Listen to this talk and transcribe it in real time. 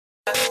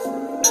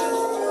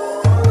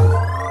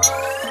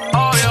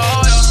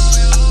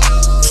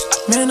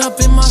Man up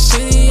in my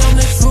city on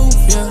the truth,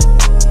 yeah.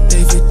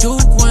 David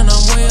Duke when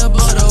I'm way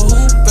above the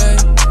hoop,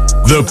 babe.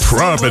 The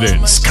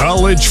Providence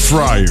College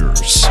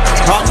Friars.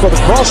 Top for the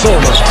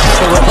crossover.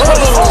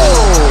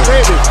 Oh,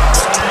 baby.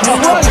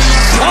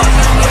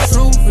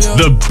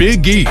 The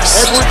Big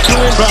East. Edwards to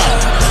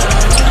inbound.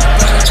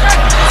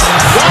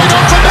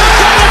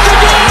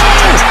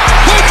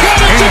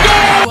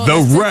 And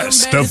the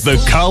rest of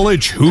the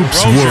college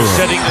hoops world.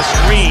 Setting the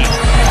screen.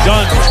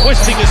 Dunn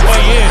twisting his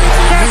way in.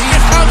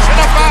 Basket counts in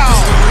a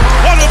foul.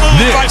 What a move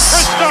by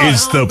Chris Dunn.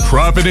 This is the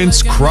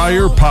Providence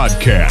Crier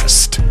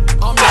Podcast.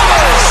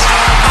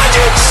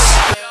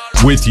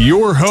 With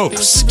your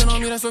host,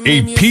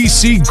 a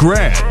PC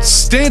grad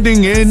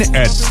standing in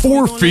at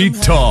 4 feet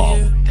tall.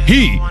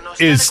 He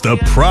is the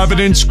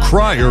Providence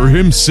Crier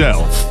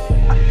himself,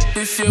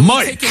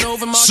 Mike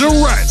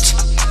Surratt.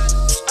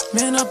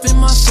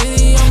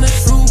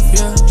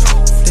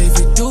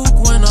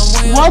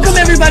 Welcome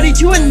everybody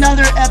to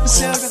another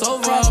episode of the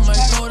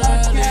Providence Crier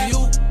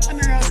Podcast. I'm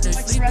your host,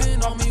 Mike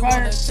Surratt, Providence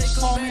Crier.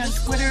 Follow me on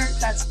Twitter.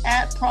 That's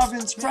at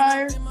Providence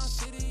Crier.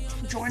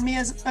 Join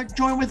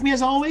with me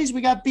as always.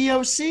 We got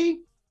BOC.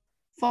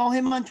 Follow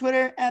him on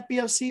Twitter at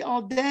BOC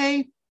all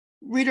day.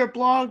 Read our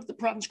blog,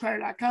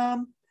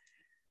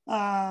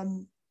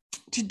 theprovidencecrier.com.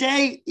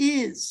 Today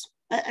is,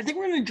 I think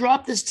we're going to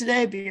drop this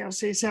today,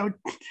 BOC. So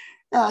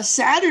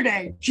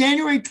Saturday,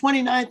 January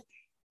 29th,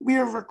 we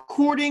are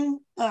recording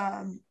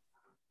in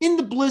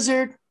the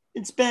blizzard.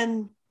 It's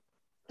been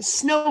a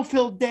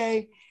snow-filled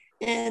day.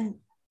 And,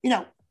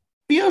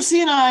 BOC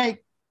and I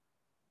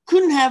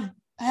couldn't have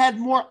had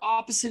more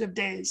opposite of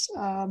days.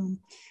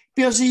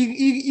 BOC,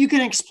 you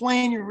can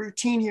explain your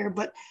routine here.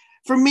 But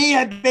for me,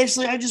 I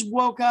just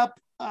woke up,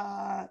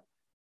 had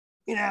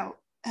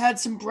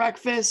some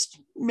breakfast,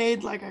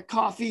 made like a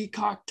coffee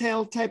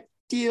cocktail type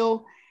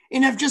deal,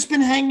 and I've just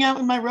been hanging out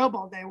in my robe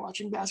all day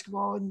watching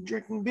basketball and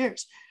drinking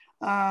beers.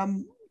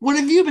 What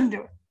have you been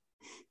doing?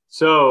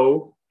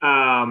 So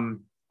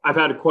I've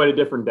had quite a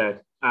different day.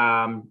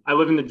 I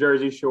live in the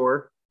Jersey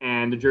Shore,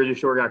 and the Jersey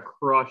Shore got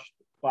crushed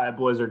by a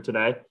blizzard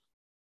today.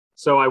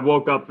 So I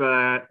woke up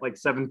at like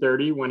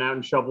 7:30, went out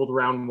and shoveled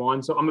round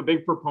one. So I'm a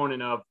big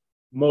proponent of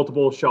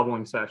multiple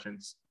shoveling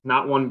sessions,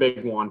 not one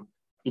big one,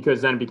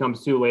 because then it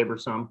becomes too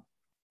laborsome.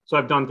 So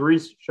I've done 3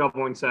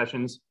 shoveling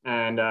sessions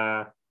and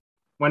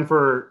went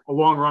for a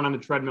long run on the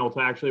treadmill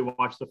to actually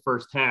watch the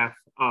first half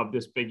of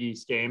this Big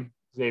East game,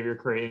 Xavier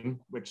Creighton,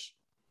 which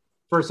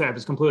first half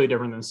is completely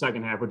different than the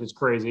second half, which is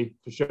crazy.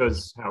 It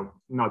shows how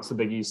nuts the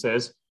Big East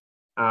is.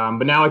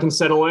 But now I can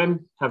settle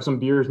in, have some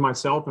beers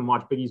myself, and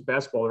watch Big East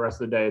basketball the rest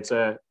of the day. It's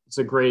going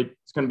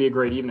to be a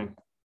great evening.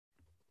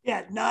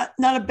 Yeah, not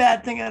a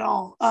bad thing at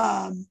all.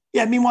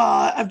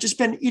 Meanwhile, I've just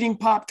been eating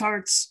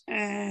Pop-Tarts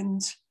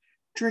and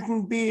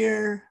drinking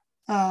beer,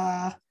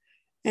 doing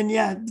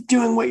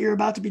what you're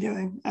about to be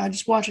doing.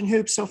 Just watching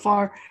hoops so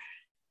far.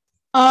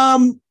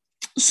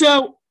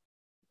 So,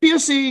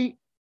 BOC,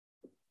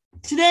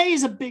 today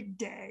is a big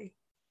day.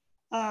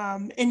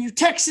 And you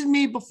texted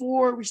me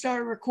before we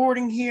started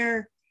recording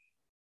here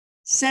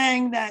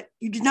saying that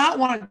you did not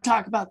want to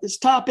talk about this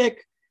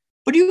topic,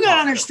 but you got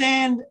to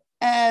understand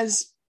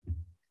as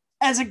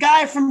a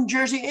guy from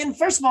Jersey, and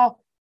first of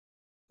all,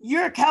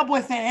 you're a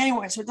Cowboy fan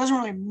anyway, so it doesn't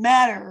really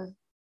matter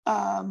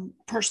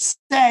per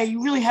se.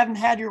 You really haven't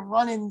had your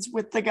run-ins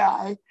with the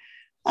guy.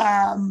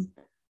 And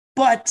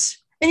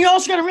you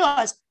also got to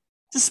realize,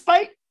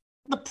 despite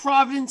the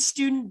Providence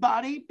student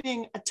body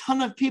being a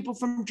ton of people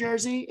from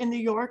Jersey and New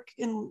York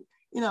and,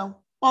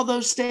 all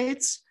those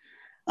states,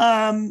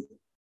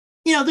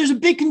 there's a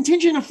big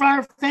contingent of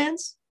Friar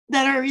fans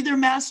that are either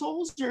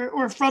massholes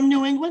or from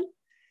New England.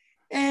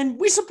 And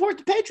we support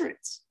the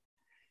Patriots.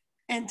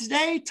 And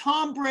today,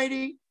 Tom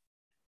Brady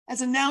has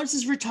announced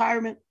his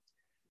retirement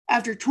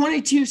after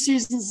 22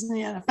 seasons in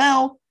the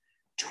NFL,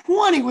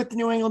 20 with the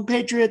New England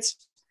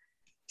Patriots,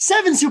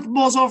 7 Super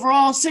Bowls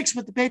overall, 6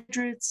 with the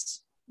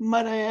Patriots,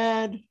 might I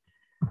add.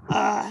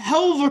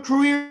 Hell of a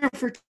career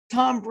for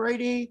Tom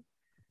Brady.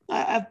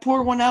 I've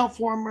poured one out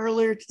for him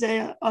earlier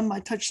today on my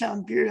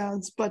touchdown beer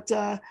downs. But,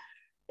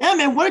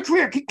 man, what a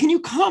career. Can you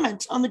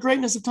comment on the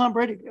greatness of Tom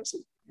Brady?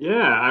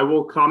 Yeah, I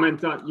will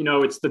comment on,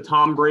 it's the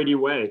Tom Brady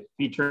way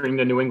featuring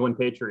the New England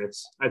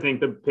Patriots. I think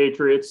the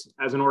Patriots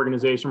as an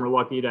organization were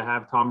lucky to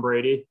have Tom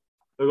Brady.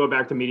 They'll go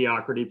back to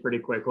mediocrity pretty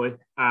quickly.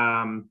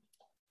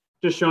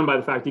 Just shown by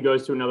the fact he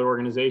goes to another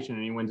organization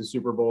and he wins a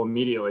Super Bowl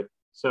immediately.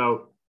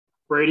 So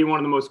Brady, one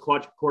of the most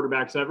clutch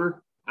quarterbacks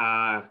ever.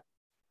 I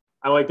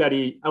think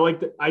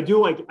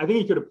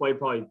he could have played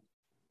probably,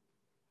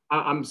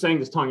 I'm saying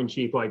this tongue in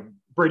cheek, like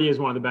Brady is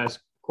one of the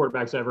best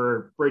quarterbacks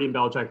ever. Brady and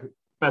Belichick,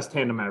 best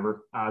tandem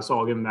ever. So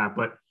I'll give him that.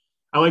 But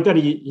I like that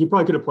he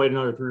probably could have played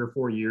another 3 or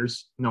 4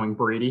 years knowing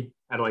Brady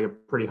at like a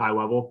pretty high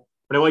level.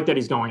 But I like that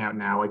he's going out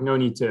now. Like no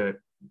need to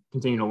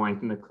continue to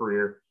lengthen the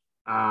career.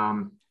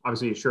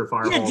 Obviously a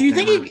surefire. Yeah, do you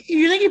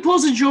think he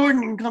pulls a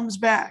Jordan and comes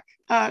back?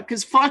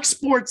 Because Fox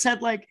Sports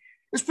had it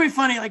was pretty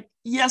funny. Like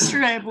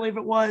yesterday, I believe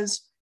it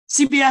was,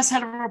 CBS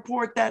had a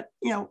report that,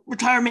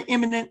 retirement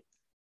imminent.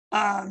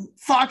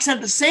 Fox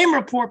had the same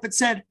report, but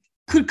said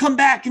could come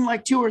back in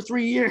like 2 or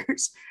 3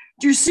 years.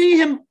 Do you see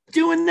him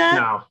doing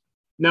that?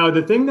 No.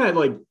 The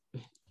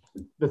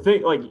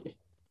thing,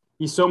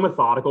 he's so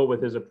methodical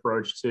with his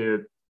approach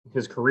to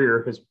his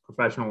career, his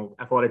professional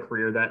athletic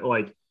career, that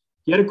like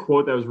he had a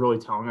quote that was really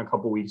telling a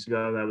couple weeks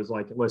ago that was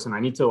like, listen, I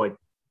need to like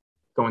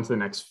go into the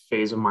next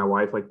phase of my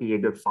life, like be a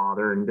good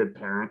father and good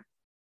parent.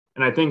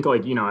 And I think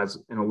like, as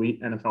an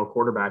elite NFL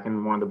quarterback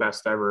and one of the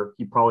best ever,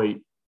 he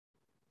probably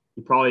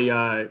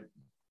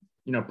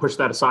push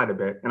that aside a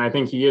bit. And I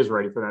think he is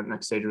ready for that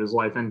next stage of his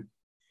life and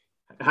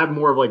have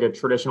more of like a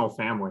traditional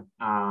family.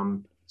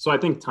 So I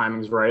think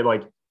timing's right.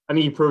 Like, I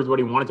think he proved what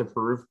he wanted to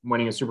prove,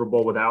 winning a Super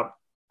Bowl without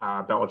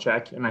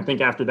Belichick. And I think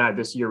after that,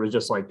 this year was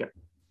just like,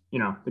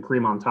 the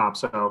cream on top.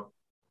 So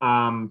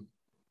I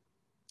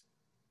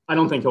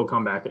don't think he'll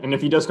come back. And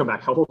if he does come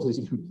back, how old is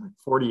he going to be? Like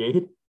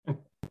 48?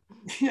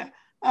 Yeah.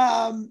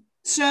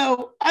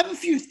 So I have a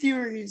few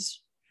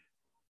theories.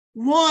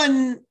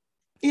 One,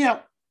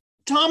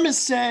 Thomas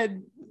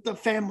said the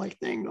family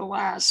thing the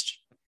last,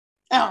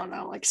 I don't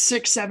know, like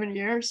 6-7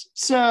 years.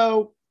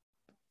 So,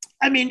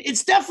 I mean,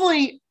 it's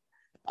definitely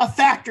a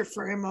factor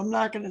for him. I'm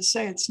not going to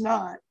say it's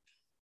not.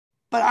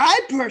 But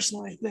I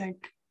personally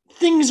think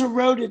things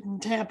eroded in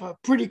Tampa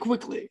pretty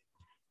quickly.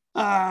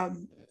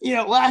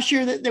 Last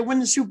year they win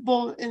the Super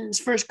Bowl in his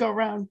first go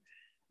around.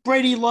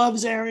 Brady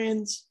loves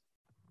Arians.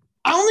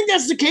 I don't think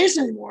that's the case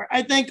anymore.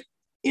 I think,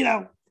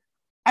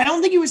 I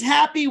don't think he was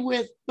happy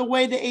with the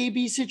way the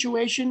AB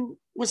situation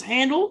was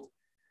handled.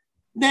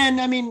 Then,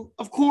 I mean,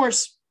 of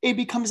course,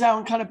 AB comes out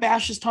and kind of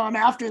bashes Tom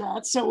after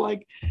that. So,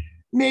 like,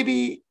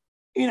 maybe,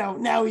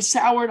 now he's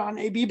soured on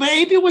AB. But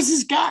AB was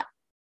his guy.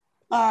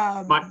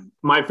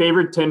 My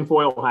favorite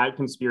tinfoil hat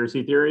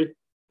conspiracy theory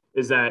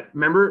is that,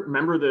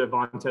 remember the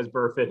Vontaze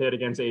Burfict hit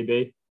against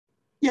AB?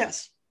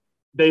 Yes.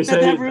 They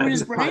said that ruined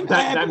his brain?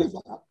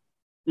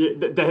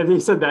 They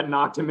said that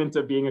knocked him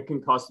into being a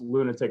concussed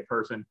lunatic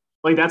person.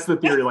 Like, that's the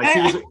theory.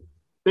 Like,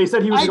 they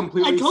said he was a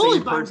completely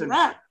insane person.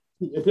 That.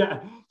 Yeah,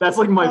 that's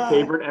like my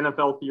favorite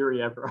NFL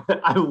theory ever.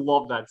 I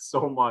love that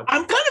so much.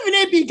 I'm kind of an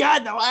AB guy,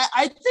 though.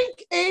 I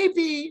think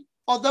AB,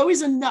 although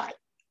he's a nut,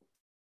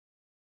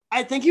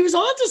 I think he was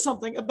onto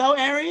something about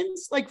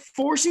Arians, like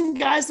forcing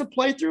guys to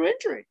play through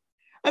injury.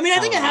 I mean,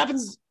 I think it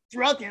happens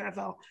throughout the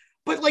NFL.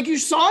 But like you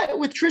saw it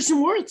with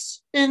Tristan Wirfs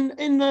in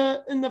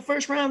the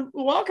first round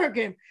wildcard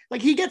game,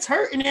 like he gets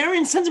hurt and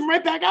Arians sends him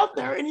right back out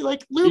there, and he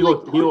like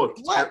literally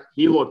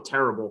he looked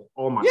terrible.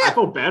 Oh my! Yeah. I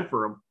felt bad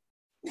for him.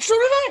 So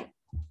did I.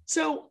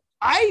 So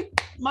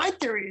my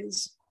theory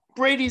is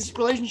Brady's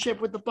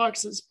relationship with the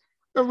Bucs is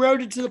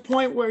eroded to the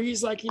point where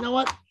he's like, you know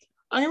what,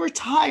 I'm gonna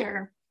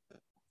retire,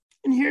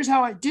 and here's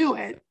how I do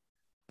it.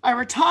 I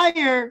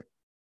retire.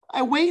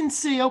 I wait and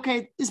see.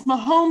 Okay, does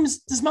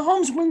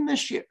Mahomes win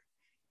this year?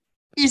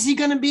 Is he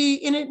going to be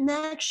in it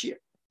next year?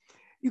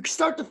 You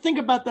start to think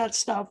about that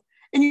stuff.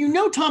 And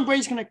Tom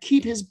Brady's going to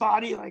keep his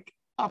body like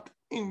up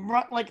in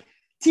like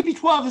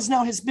TB12 is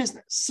now his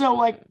business. So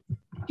like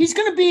he's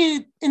going to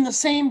be in the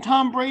same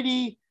Tom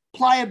Brady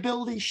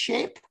pliability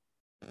shape.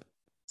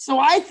 So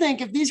I think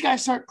if these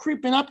guys start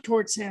creeping up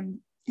towards him,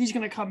 he's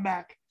going to come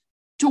back.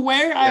 To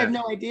where? I have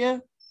no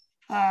idea.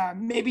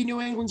 Maybe New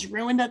England's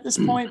ruined at this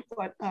point,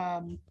 but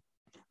I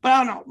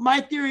don't know. My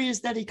theory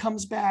is that he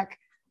comes back.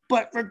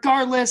 But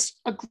regardless,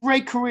 a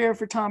great career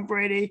for Tom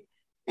Brady.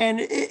 And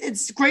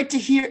it's great to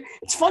hear.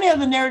 It's funny how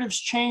the narrative's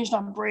changed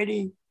on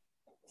Brady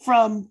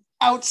from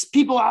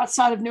people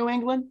outside of New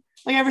England.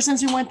 Like ever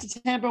since he went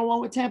to Tampa and won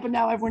with Tampa,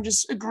 now everyone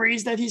just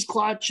agrees that he's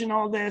clutch and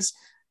all this.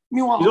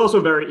 Meanwhile,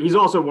 he's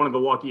also one of the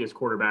luckiest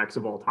quarterbacks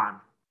of all time.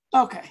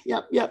 Okay.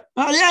 Yep.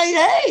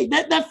 Hey,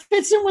 that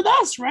fits in with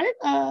us, right?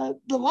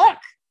 The luck,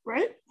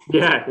 right?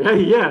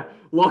 Yeah.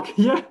 Luck.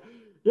 Yeah.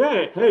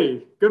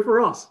 Hey, good for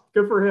us.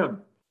 Good for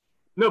him.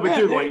 No, but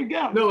dude,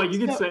 like, you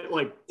could say,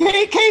 like,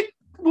 hey,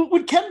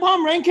 would Ken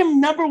Palm rank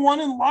him number one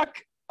in luck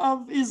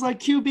of his like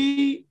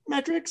QB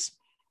metrics?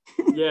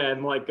 Yeah,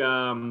 and like,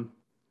 I'm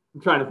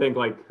trying to think,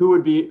 like, who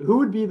would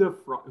be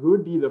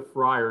the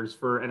Friars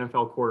for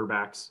NFL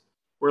quarterbacks,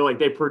 where like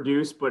they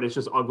produce, but it's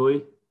just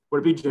ugly? Would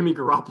it be Jimmy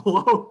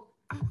Garoppolo?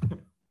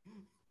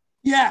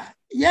 Yeah.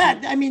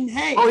 I mean,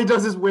 hey, all he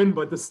does is win,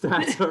 but the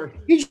stats are.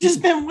 He's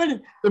just been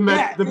winning. The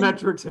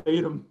metrics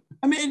hate him.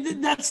 I mean,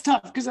 that's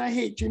tough because I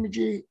hate Jimmy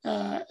G.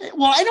 I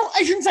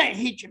shouldn't say I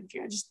hate Jimmy G.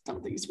 I just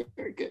don't think he's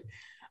very good.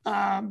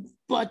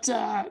 But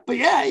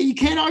yeah, you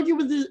can't argue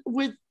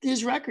with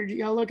his record. You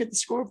got to look at the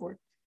scoreboard.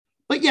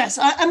 But yes,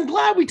 I'm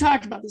glad we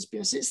talked about this.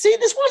 BSC. See,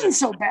 this wasn't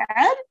so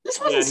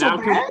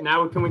bad.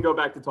 Now can we go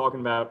back to talking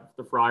about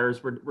the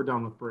Friars? We're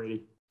done with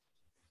Brady.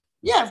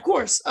 Yeah, of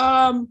course.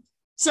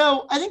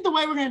 So I think the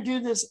way we're going to do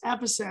this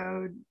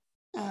episode,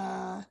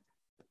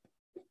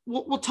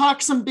 we'll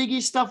talk some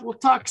Biggie stuff. We'll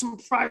talk some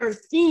Friar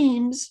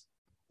themes,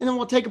 and then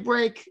we'll take a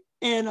break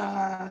and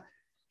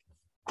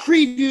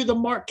preview the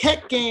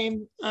Marquette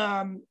game.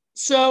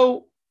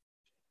 So,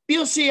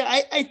 BLC,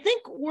 I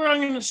think where I'm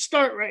going to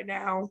start right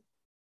now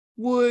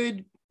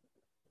would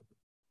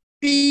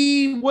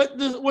be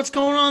what's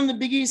going on in the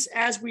Big East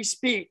as we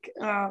speak.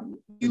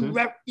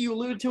 You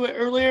alluded to it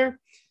earlier.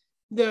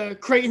 the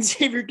Creighton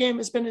Xavier game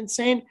has been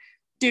insane.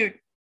 Dude,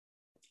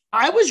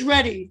 I was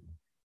ready.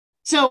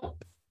 So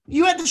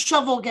you had to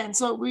shovel again,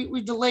 so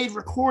we delayed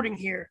recording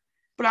here.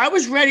 But I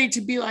was ready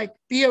to be like,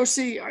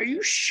 BOC, are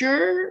you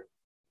sure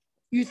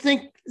you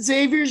think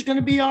Xavier's going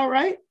to be all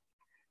right?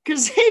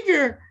 Because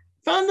Xavier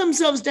found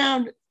themselves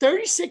down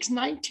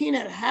 36-19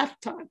 at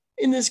halftime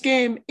in this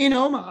game in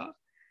Omaha.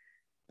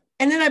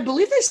 And then I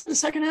believe they started the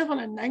second half on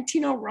a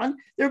 19-0 run.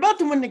 They're about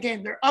to win the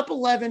game. They're up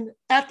 11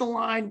 at the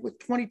line with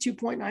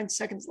 22.9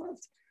 seconds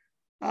left.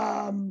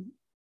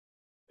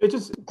 It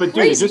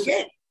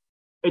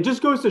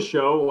just goes to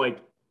show, like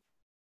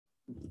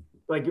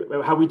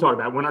how we talk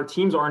about when our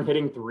teams aren't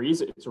hitting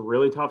threes, it's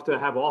really tough to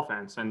have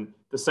offense. And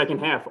the second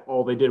half,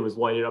 all they did was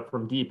light it up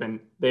from deep, and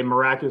they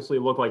miraculously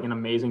look like an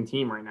amazing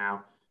team right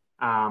now.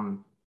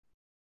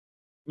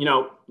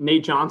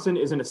 Nate Johnson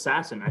is an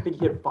assassin. I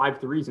think he hit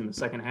 5 threes in the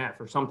second half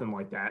or something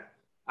like that.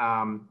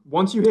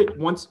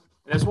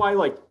 That's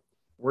why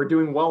we're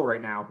doing well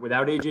right now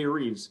without AJ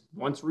Reeves.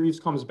 Once Reeves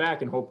comes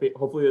back and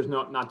hopefully there's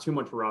not too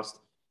much rust,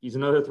 he's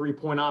another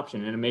 3-point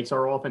option, and it makes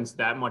our offense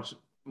that much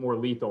more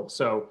lethal.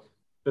 So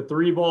the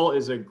 3 ball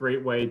is a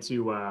great way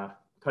to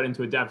cut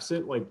into a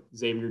deficit like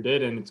Xavier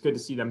did, and it's good to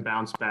see them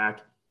bounce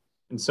back.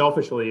 And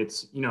selfishly,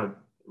 it's,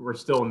 we're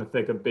still in the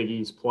thick of Big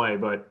East play,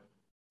 but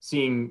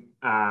seeing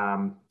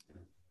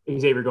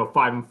Xavier go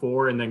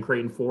 5-4 and then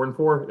Creighton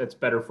 4-4, that's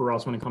better for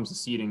us when it comes to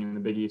seeding in the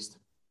Big East.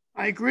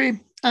 I agree.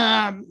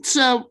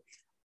 So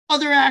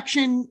other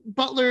action,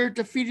 Butler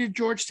defeated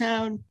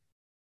Georgetown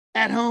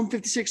at home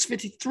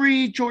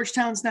 56-53.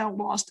 Georgetown's now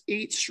lost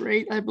 8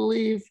 straight, I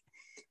believe.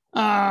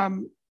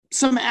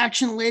 Some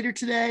action later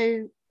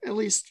today, at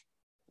least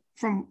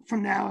from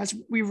now as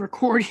we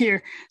record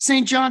here.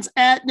 St. John's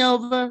at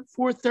Nova,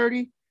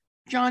 4:30.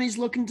 Johnny's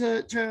looking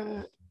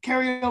to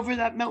carry over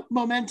that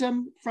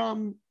momentum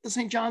from the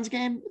St. John's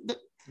game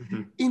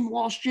in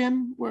Walsh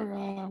Gym, where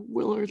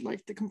Willard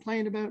liked to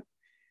complain about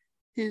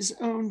his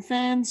own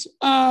fans.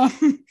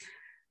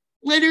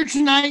 Later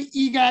tonight,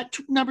 you got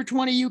number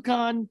 20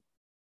 UConn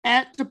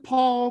at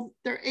DePaul.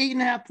 They're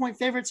 8.5-point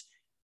favorites.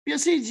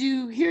 BOC, did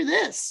you hear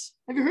this?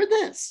 Have you heard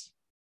this?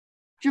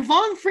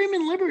 Javon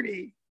Freeman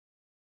Liberty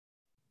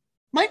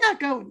might not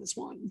go in this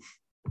one.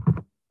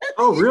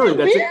 Oh, really?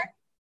 That's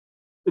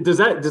it. Does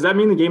that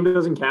mean the game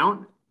doesn't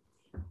count?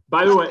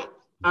 By the way,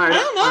 all right.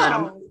 I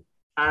don't know.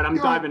 I'm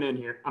diving in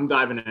here.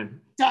 Dive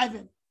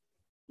in.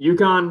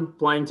 UConn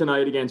playing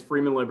tonight against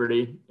Freeman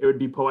Liberty. It would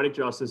be poetic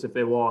justice if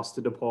they lost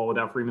to DePaul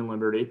without Freeman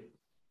Liberty.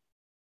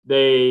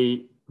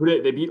 They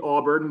beat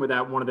Auburn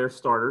without one of their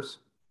starters.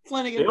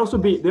 Flanagan. They also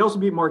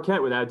beat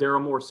Marquette without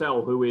Daryl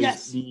Morcell, who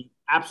is the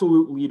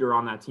absolute leader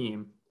on that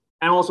team,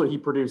 and also he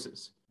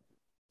produces.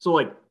 So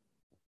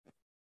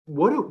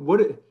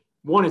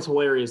one, it's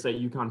hilarious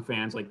that UConn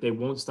fans they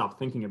won't stop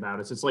thinking about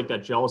us. It's like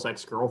that jealous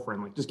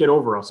ex-girlfriend. Just get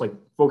over us.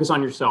 Focus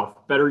on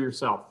yourself, better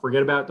yourself,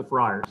 forget about the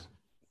Friars.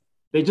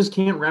 They just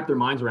can't wrap their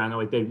minds around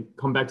it. They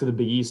come back to the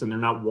Big East and they're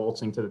not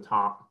waltzing to the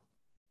top.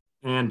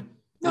 And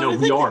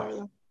we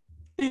are.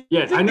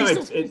 Yeah, I know.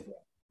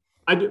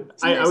 I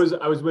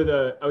was with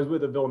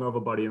a Villanova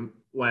buddy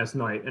last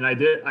night, and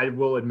I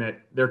will admit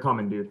they're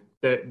coming, dude.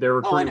 Their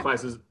recruiting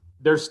classes,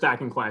 they're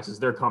stacking classes.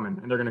 They're coming,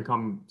 and they're going to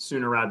come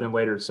sooner rather than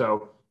later.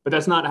 So, but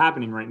that's not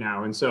happening right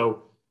now. And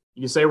so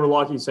you say we're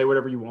lucky, you say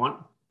whatever you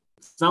want.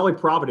 It's not like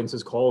Providence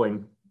is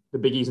calling the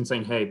Big East and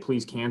saying, "Hey,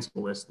 please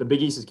cancel this." The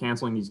Big East is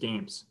canceling these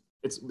games.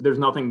 There's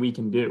nothing we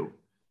can do.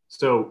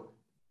 So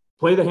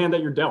play the hand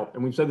that you're dealt.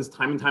 And we've said this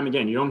time and time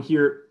again. You don't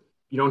hear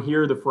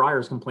the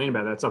Friars complain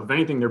about that stuff. If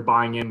anything, they're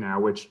buying in now,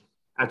 which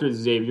after the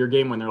Xavier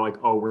game, when they're like,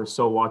 "Oh, we're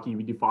so lucky,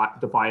 we defy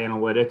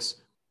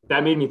analytics,"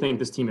 that made me think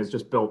this team is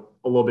just built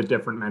a little bit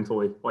different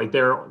mentally.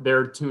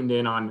 They're tuned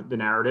in on the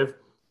narrative.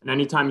 And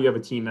anytime you have a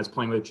team that's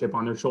playing with a chip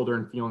on their shoulder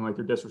and feeling like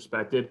they're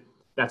disrespected,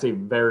 that's a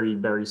very,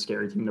 very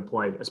scary team to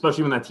play,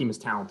 especially when that team is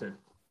talented.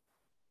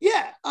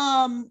 Yeah.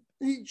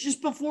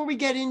 Just before we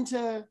get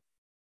into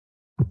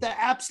the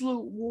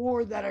absolute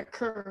war that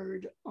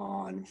occurred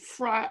on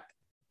Friday,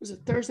 was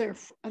it Thursday or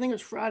I think it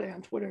was Friday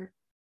on Twitter?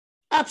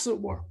 Absolute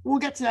war. We'll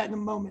get to that in a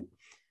moment.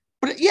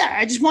 But yeah,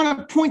 I just want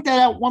to point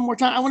that out one more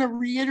time. I want to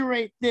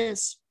reiterate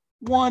this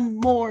one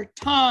more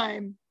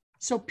time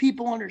so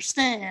people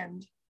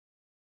understand.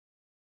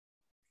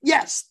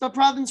 Yes, the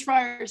Providence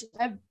Friars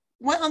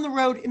went on the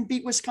road and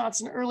beat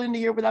Wisconsin early in the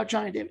year without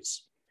Johnny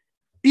Davis.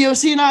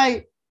 BOC and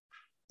I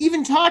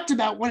even talked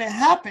about when it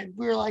happened.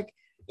 We were like,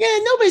 yeah,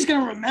 nobody's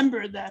going to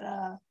remember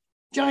that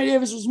Johnny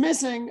Davis was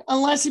missing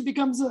unless he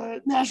becomes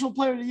a National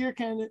Player of the Year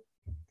candidate.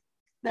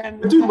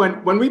 Then, dude,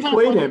 when we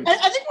played him,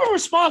 I think we're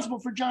responsible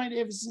for Johnny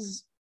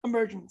Davis's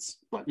emergence.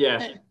 But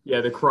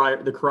the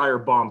crier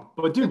bump.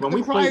 But dude, when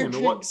we played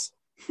him,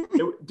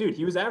 dude,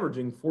 he was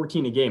averaging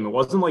 14 a game. It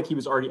wasn't like he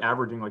was already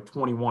averaging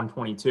 21,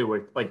 22,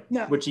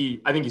 which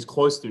I think he's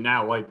close to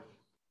now.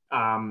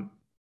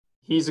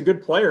 He's a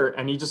good player,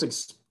 and he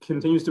just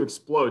continues to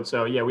explode.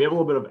 So yeah, we have a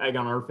little bit of egg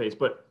on our face,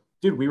 but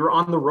dude, we were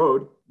on the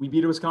road. We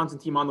beat a Wisconsin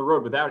team on the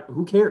road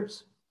who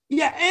cares?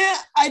 Yeah, and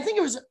I think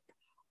it was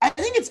I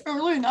think it's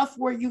early enough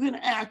where you can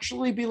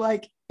actually be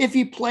like, if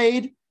he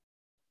played,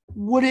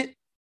 would it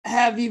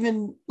have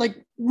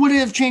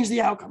changed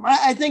the outcome?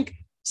 I think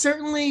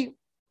certainly,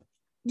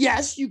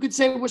 yes, you could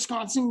say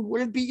Wisconsin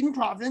would have beaten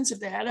Providence if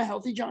they had a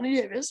healthy Johnny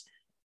Davis.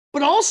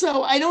 But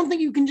also, I don't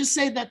think you can just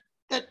say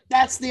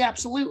that's the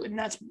absolute and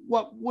that's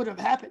what would have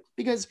happened.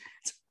 Because,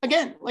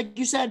 again, like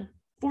you said,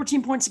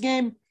 14 points a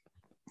game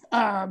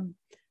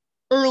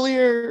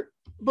earlier,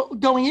 but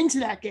going into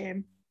that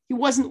game, he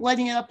wasn't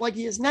lighting it up like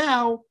he is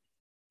now.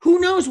 Who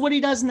knows what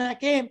he does in that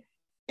game?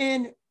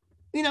 And,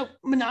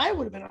 Mania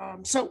would have been on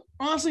him. So,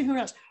 honestly, who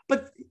knows?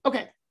 But,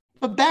 okay,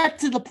 but back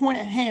to the point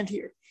at hand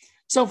here.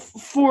 So,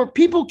 for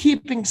people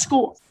keeping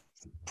score,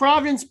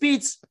 Providence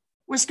beats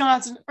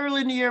Wisconsin early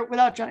in the year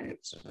without Johnny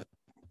Davis.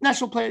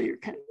 National Player of the Year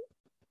candidate.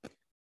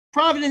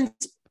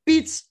 Providence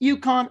beats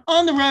UConn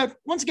on the road.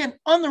 Once again,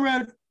 on the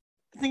road.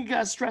 I think I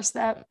got to stress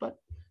that, but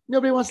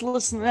nobody wants to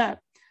listen to that.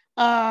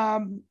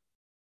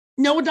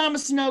 No Adama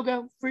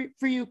Sanogo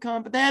for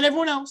UConn, but they had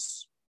everyone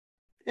else.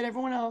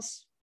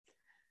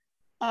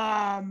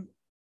 And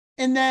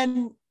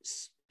then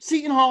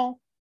Seton Hall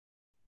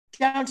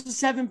down to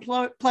 7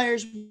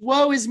 players.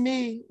 Woe is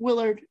me,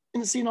 Willard,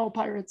 in the Seton Hall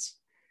Pirates.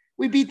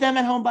 We beat them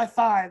at home by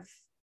 5.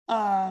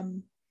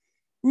 No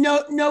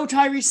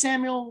Tyrese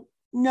Samuel,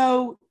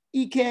 no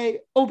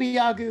Ike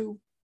Obiagu.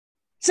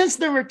 Since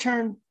their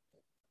return,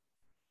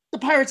 the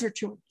Pirates are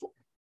 2-4.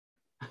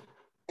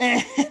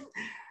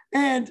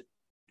 And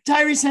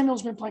Tyrese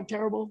Samuel's been playing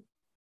terrible.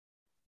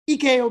 Ike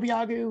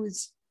Obiagu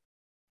is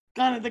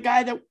kind of the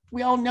guy that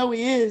we all know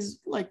he is.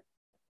 Like,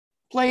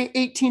 play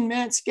 18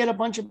 minutes, get a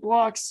bunch of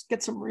blocks,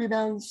 get some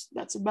rebounds.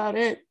 That's about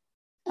it.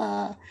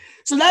 So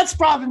that's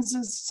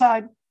Providence's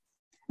side.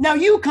 Now,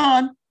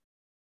 UConn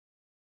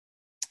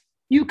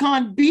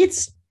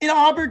beats an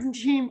Auburn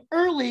team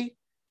early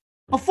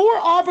before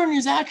Auburn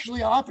is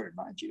actually Auburn,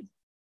 mind you,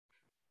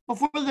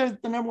 before they're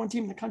the number 1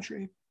 team in the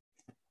country.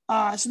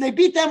 So they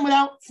beat them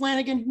without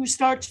Flanagan, who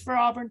starts for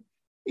Auburn.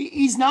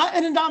 He's not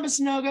an Adama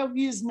Sanogo.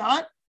 He is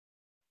not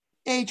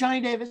a Johnny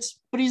Davis,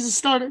 but he's a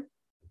starter.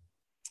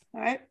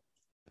 All right.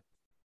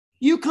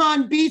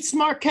 UConn beats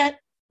Marquette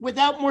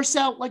without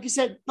Morcell. Like you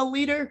said, the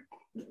leader,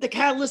 the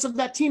catalyst of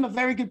that team, a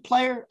very good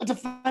player, a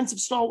defensive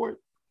stalwart.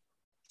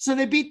 So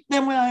they beat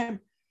them without him.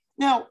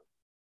 Now,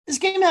 this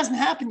game hasn't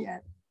happened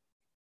yet.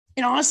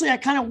 And honestly, I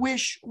kind of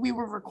wish we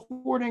were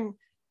recording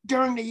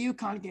during the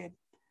UConn game.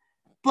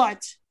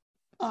 But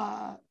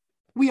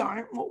we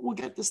aren't. We'll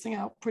get this thing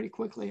out pretty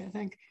quickly, I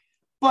think.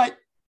 But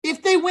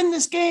if they win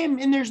this game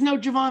and there's no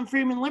Javon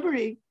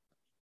Freeman-Liberty,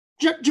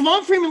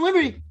 Javon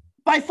Freeman-Liberty,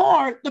 by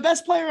far the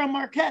best player on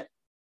Marquette,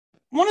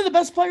 one of the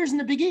best players in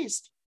the Big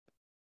East.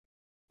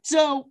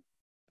 So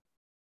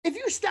if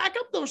you stack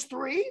up those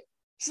 3,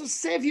 so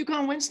say if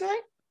UConn wins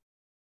tonight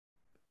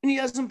and he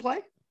doesn't play,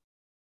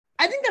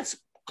 I think that's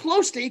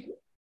close to equal.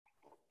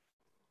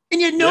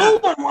 And yet no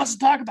one wants to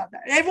talk about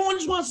that. Everyone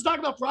just wants to talk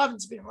about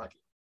Providence being lucky.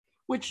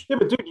 Which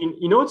but dude,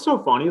 you know what's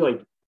so funny?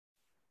 Like,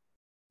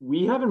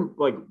 we haven't,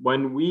 like,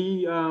 when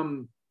we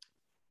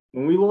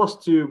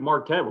lost to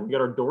Marquette, when we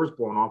got our doors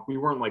blown off, we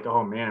weren't like,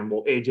 oh man,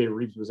 well, AJ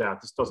Reeves was out.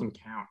 This doesn't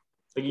count.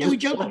 Like, we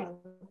joked about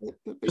it.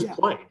 Just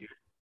play, dude.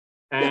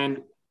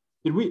 And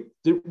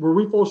were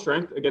we full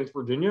strength against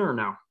Virginia or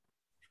no?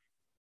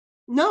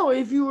 No,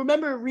 if you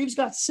remember, Reeves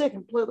got sick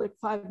and played like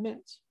 5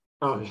 minutes.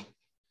 Oh,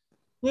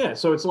 yeah.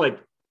 So it's like,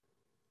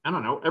 I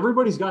don't know.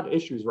 Everybody's got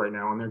issues right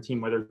now on their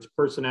team, whether it's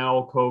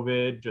personnel,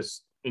 COVID,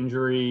 just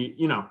injury.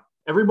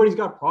 Everybody's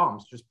got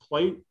problems. Just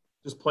play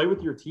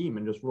with your team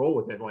and just roll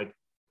with it. Like,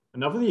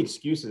 enough of the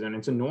excuses. And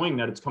it's annoying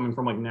that it's coming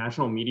from like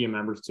national media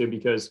members too,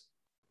 because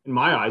in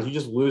my eyes, you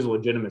just lose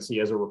legitimacy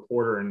as a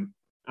reporter. And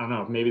I don't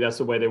know, maybe that's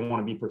the way they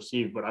want to be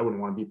perceived, but I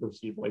wouldn't want to be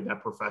perceived like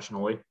that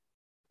professionally.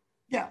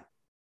 Yeah,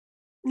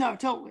 no,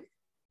 totally.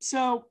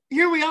 So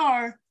here we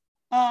are.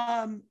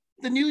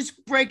 The news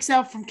breaks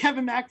out from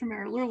Kevin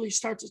McNamara, literally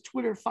starts a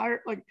Twitter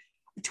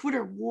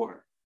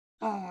war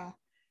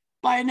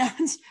by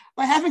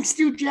having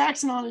Stu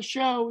Jackson on his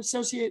show,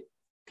 Associate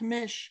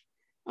Commish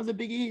of the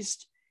Big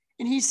East.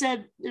 And he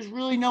said there's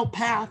really no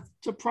path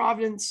to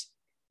Providence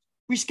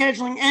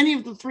rescheduling any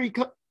of the 3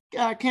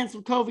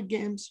 canceled COVID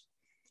games.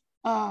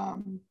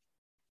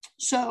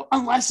 So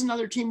unless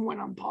another team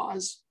went on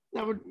pause,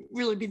 that would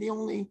really be the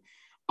only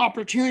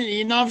opportunity.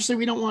 And obviously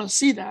we don't want to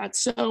see that.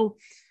 So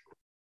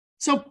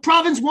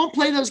Providence won't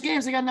play those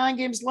games. They got 9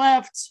 games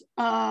left.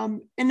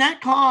 And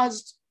that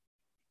caused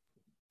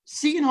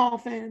Seton Hall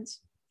fans,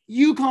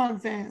 UConn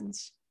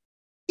fans,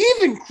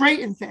 even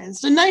Creighton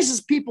fans, the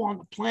nicest people on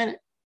the planet,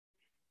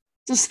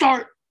 to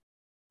start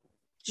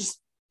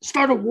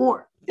a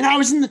war. And I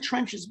was in the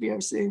trenches,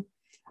 BOC.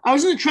 I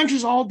was in the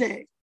trenches all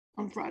day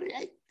on Friday.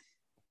 I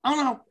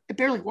don't know. It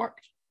barely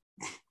worked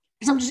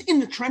because I'm just in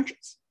the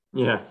trenches.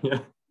 Yeah.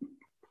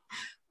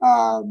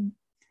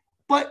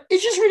 But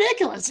it's just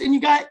ridiculous. And you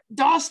got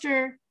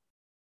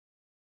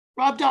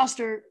Rob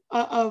Doster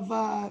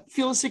of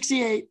Field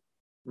 68.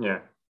 Yeah.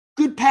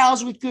 Good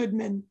pals with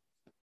Goodman.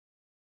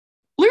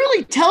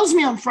 Literally tells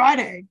me on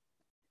Friday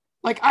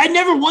Like, I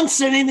never once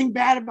said anything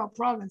bad about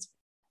Providence.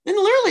 Then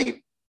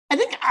literally, I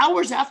think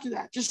hours after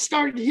that, just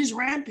started his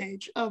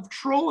rampage of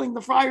trolling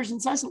the Friars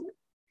incessantly.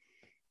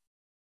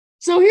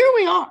 So here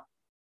we are.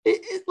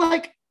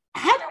 Like,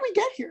 how did we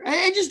get here?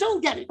 I just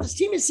don't get it. This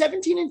team is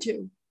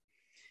 17-2.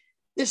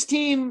 This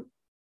team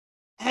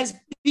has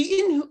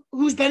beaten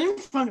who's been in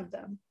front of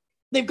them.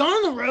 They've gone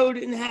on the road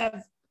and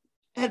have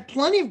had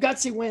plenty of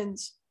gutsy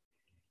wins.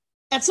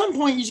 At some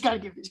point, you just got to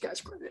give these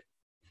guys credit.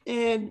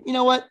 And you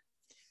know what?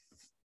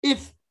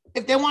 If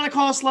they want to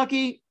call us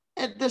lucky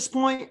at this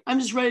point, I'm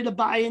just ready to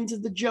buy into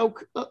the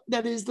joke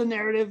that is the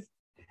narrative.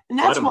 And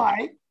that's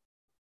why,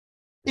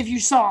 if you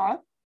saw,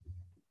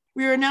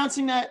 we are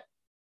announcing that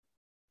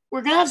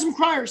we're going to have some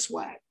Crier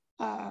swag.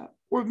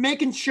 We're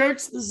making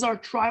shirts. This is our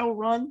trial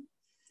run.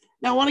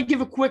 Now, I want to give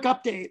a quick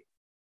update.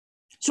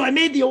 So I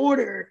made the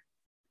order.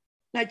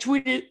 And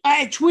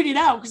I tweeted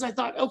out because I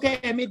thought, okay,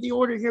 I made the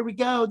order. Here we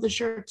go. The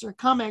shirts are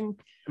coming.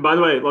 And by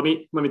the way, let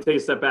me take a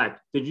step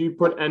back. Did you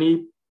put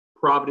any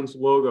Providence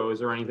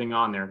logos or anything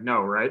on there?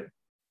 No, right?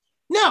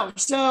 No.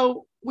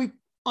 So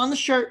on the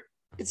shirt,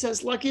 it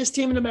says luckiest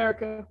team in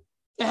America.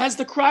 It has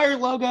the Crier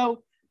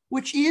logo,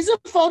 which is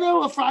a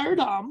photo of Friar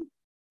Dom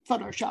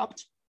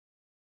photoshopped.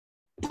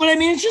 But I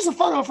mean, it's just a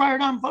photo of Friar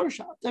Dom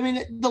photoshopped. I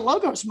mean, the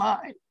logo's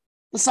mine.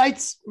 The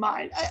site's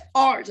mine.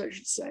 Ours, I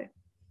should say.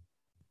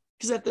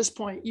 Because at this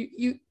point,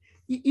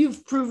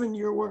 you've proven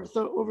your worth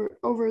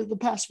over the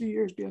past few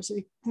years,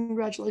 BOC.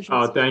 Congratulations.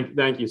 Oh,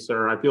 thank you,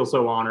 sir. I feel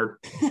so honored.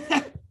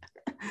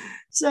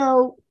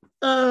 So,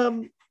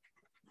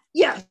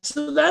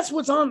 so that's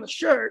what's on the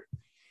shirt.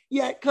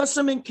 Yeah,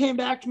 Custom Ink came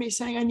back to me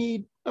saying I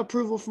need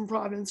approval from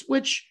Providence,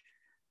 which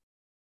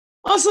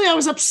honestly, I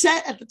was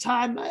upset at the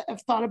time.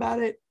 I've thought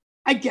about it.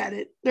 I get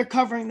it. They're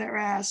covering their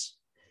ass.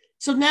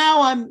 So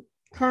now I'm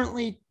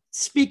currently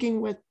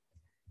speaking with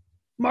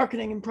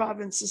marketing in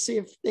Providence to see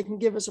if they can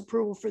give us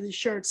approval for these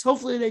shirts.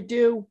 Hopefully they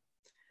do.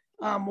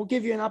 We'll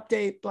give you an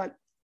update, but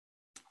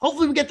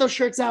hopefully we get those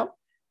shirts out.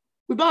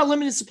 We bought a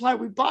limited supply.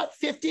 We bought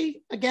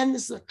 50. Again,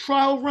 this is a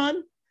trial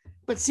run,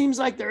 but seems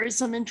like there is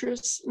some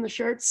interest in the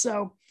shirts.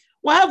 So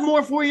we'll have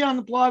more for you on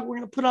the blog. We're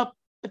going to put up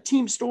a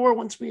team store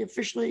once we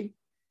officially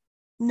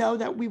know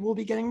that we will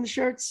be getting the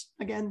shirts.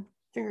 Again,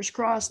 fingers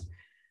crossed.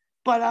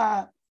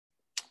 But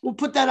we'll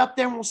put that up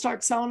there and we'll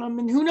start selling them.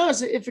 And who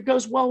knows, if it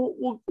goes well,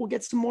 we'll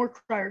get some more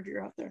Crier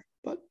gear out there.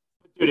 But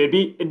dude,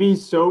 it'd be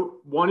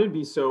so.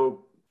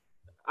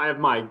 I have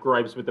my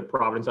gripes with the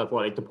Providence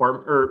athletic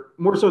department, or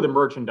more so the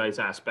merchandise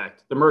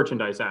aspect.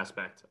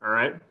 All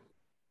right.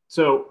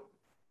 So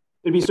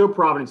it'd be so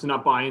Providence to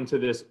not buy into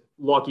this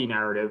lucky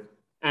narrative,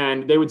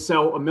 and they would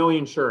sell 1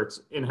 million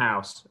shirts in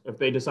house if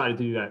they decided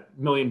to do that.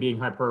 Million being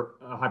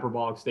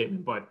hyperbolic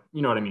statement, but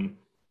you know what I mean.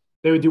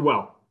 They would do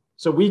well.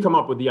 So we come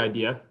up with the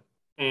idea.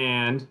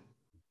 And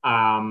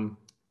not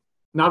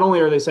only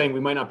are they saying we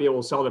might not be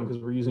able to sell them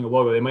because we're using a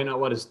logo, they might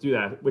not let us do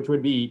that, which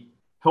would be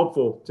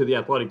helpful to the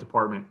athletic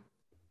department.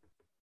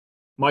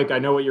 Mike, I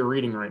know what you're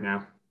reading right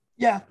now.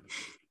 Yeah.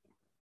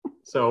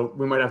 So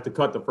we might have to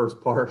cut the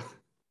first part.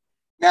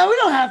 No, we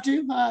don't have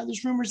to.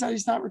 There's rumors that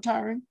he's not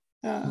retiring.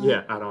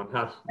 Yeah, I don't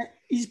know.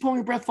 He's pulling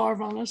a Brett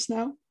Favre on us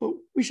now, but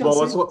we shall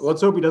see. Let's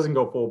hope he doesn't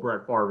go full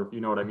Brett Favre, if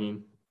you know what I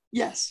mean.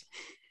 Yes,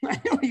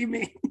 I know what you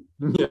mean.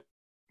 Yeah.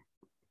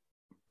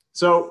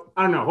 So,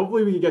 I don't know.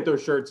 Hopefully we can get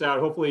those shirts out.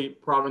 Hopefully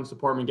Providence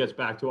Department gets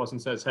back to us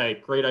and says,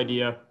 hey, great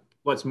idea.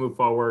 Let's move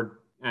forward.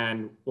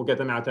 And we'll get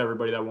them out to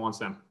everybody that wants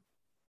them.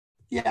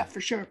 Yeah, for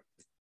sure.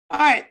 All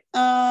right.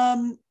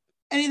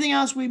 Anything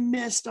else we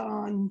missed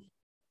on?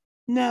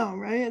 No,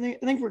 right? I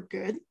think we're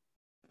good.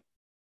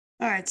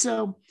 All right.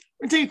 So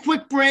we're going to take a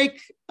quick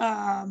break.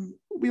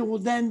 We will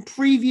then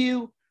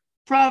preview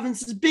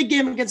Providence's big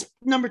game against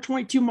number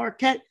 22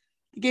 Marquette.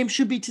 The game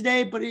should be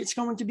today, but it's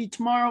going to be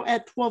tomorrow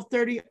at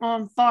 12:30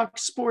 on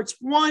Fox Sports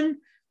 1.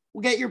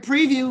 We'll get your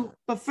preview,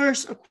 but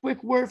first, a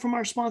quick word from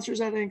our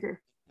sponsors at Anchor.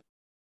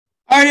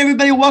 All right,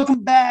 everybody,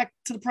 welcome back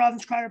to the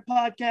Providence Crier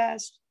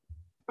Podcast.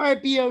 All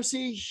right, BOC,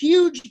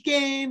 huge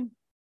game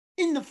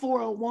in the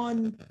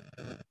 401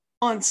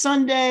 on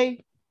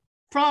Sunday.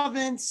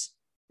 Providence,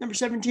 number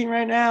 17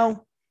 right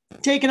now,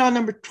 taking on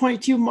number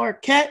 22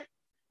 Marquette.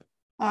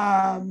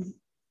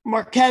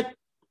 Marquette,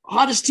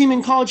 hottest team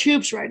in college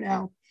hoops right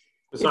now.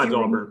 Besides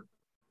Auburn.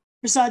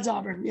 Besides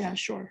Auburn, yeah,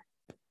 sure.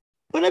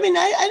 But, I mean,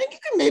 I think you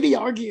can maybe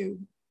argue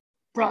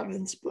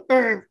Providence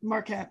or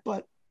Marquette,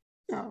 but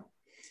no.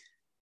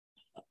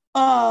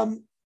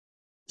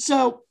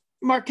 So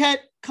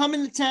Marquette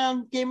coming to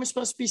town. Game was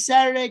supposed to be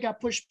Saturday, got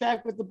pushed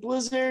back with the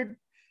blizzard.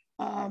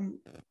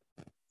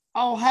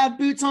 I'll have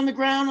boots on the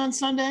ground on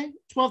Sunday,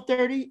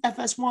 12:30,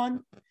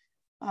 FS1.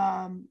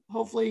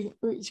 Hopefully,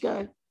 he's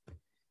got to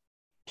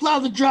plow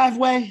the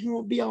driveway and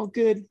we'll be all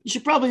good. You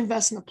should probably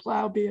invest in a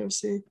plow,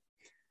 BOC.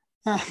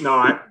 No,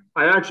 I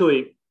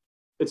actually,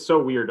 it's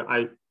so weird.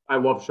 I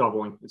love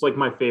shoveling. It's like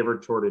my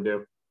favorite chore to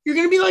do. You're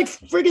going to be like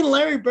friggin'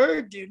 Larry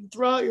Bird, dude, and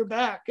throw out your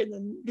back and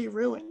then be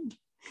ruined.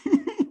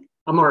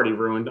 I'm already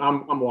ruined.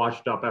 I'm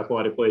washed up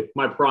athletically.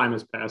 My prime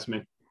has passed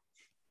me.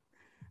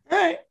 All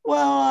right.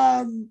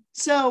 Well,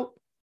 so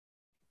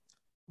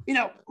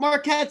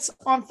Marquette's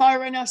on fire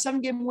right now,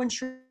 7-game win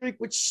streak,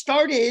 which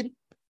started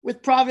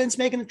with Providence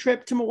making the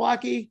trip to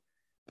Milwaukee,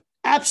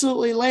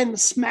 absolutely laying the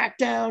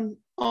smackdown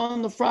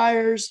on the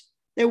Friars.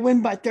 They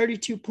win by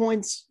 32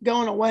 points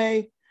going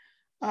away.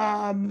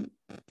 I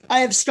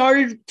have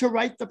started to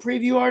write the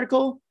preview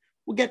article.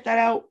 We'll get that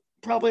out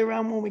probably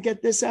around when we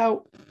get this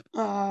out.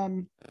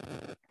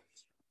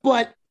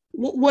 But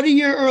what are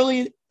your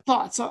early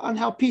thoughts on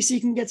how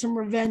PC can get some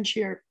revenge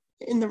here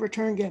in the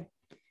return game?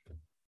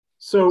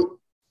 So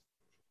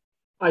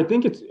I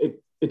think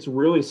it's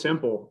really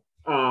simple.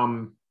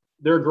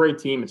 They're a great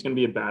team. It's going to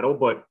be a battle,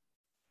 but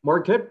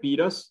Marquette beat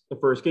us the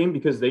first game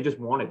because they just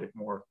wanted it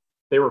more.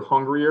 They were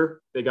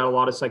hungrier. They got a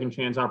lot of second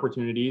chance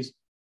opportunities.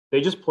 They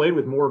just played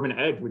with more of an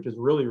edge, which is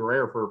really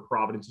rare for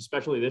Providence,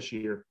 especially this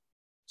year.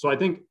 So I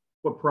think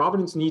what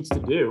Providence needs to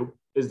do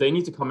is they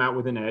need to come out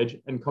with an edge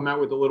and come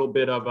out with a little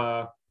bit of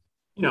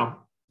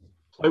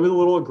play with a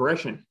little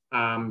aggression,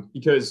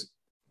 because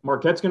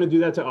Marquette's going to do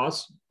that to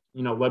us,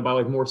 led by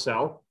like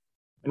Morcell.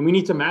 And we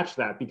need to match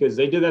that because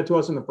they did that to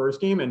us in the first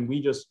game. And we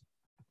just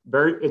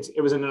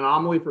it was an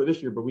anomaly for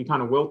this year, but we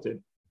kind of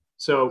wilted.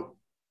 So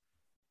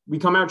we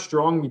come out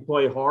strong. We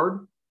play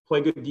hard,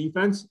 play good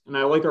defense, and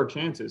I like our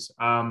chances.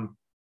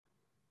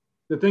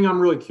 The thing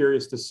I'm really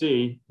curious to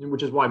see,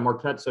 which is why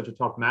Marquette's such a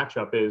tough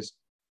matchup, is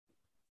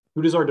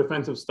who does our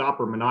defensive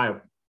stopper,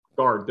 Minaya,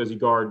 guard? Does he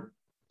guard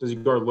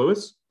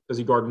Lewis? Does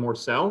he guard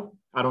Morcell?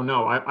 I don't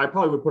know. I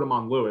probably would put him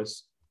on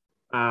Lewis.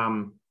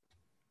 But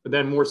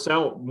then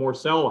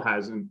Morcell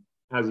has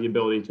the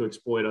ability to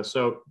exploit us.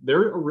 So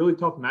they're a really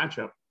tough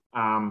matchup.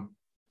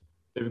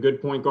 They have a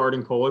good point guard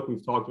in Kolek.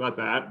 We've talked about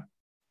that.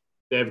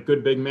 They have a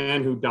good big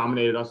man who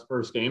dominated us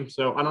first game.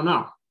 So I don't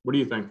know. What do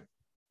you think?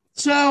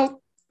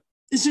 So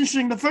it's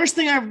interesting. The first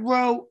thing I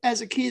wrote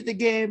as a key to the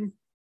game,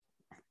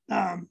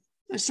 I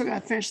still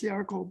got to finish the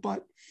article,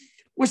 but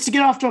was to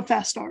get off to a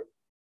fast start.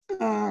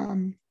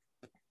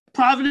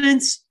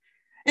 Providence,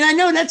 and I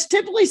know that's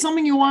typically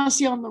something you want to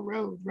see on the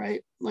road,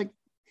 right? Like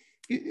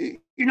you're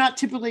not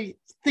typically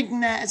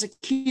thinking that as a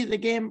key to the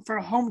game for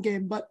a home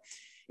game, but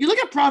you look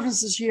at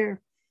Providence this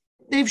year,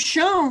 they've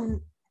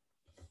shown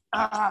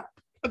a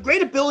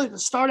great ability to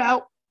start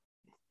out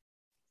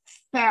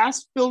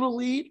fast, build a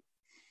lead,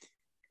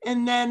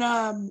 and then,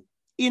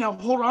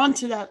 hold on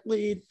to that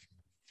lead.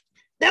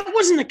 That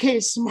wasn't the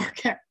case in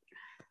Marquette.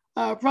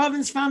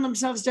 Providence found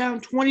themselves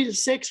down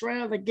 20-6 right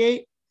out of the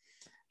gate.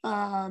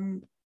 Like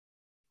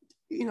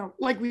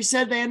we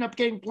said, they end up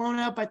getting blown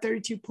out by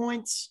 32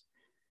 points.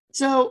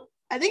 So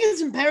I think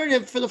it's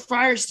imperative for the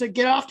Friars to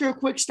get off to a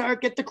quick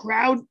start, get the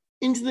crowd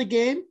into the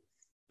game.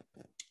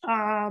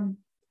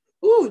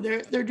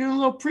 They're doing a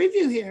little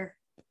preview here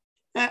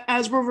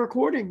as we're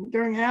recording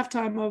during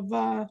halftime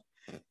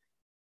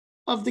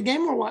of the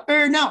game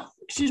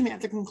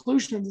at the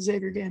conclusion of the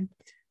Xavier game.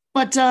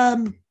 But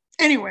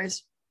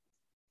anyways,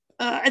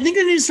 I think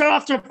they need to start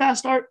off to a fast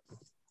start.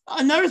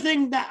 Another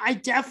thing that I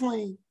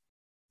definitely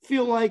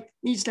feel like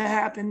needs to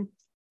happen,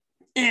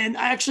 and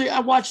I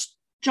watched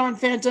John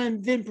Fanta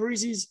and Vin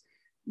Parisi's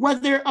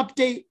weather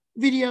update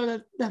video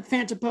that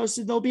Fanta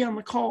posted. They'll be on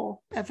the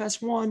call,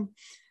 FS1.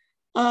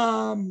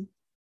 Vin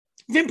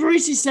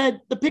Parisi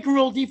said the pick and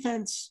roll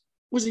defense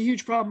was a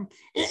huge problem.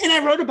 And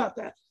I wrote about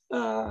that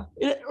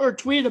or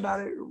tweeted about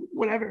it or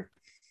whatever.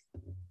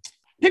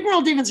 Pick and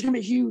roll defense is going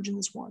to be huge in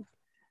this one.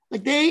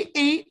 Like they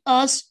ate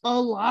us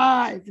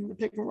alive in the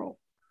pick and roll.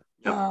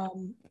 Yep.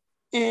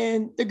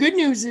 And the good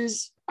news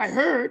is I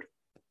heard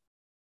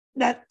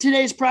that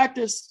today's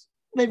practice,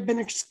 they've been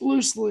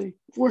exclusively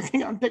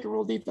working on pick and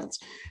roll defense.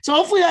 So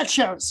hopefully that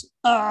shows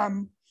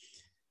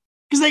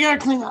because they got to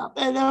clean up.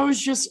 And that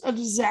was just a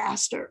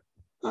disaster.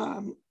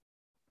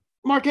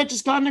 Marquette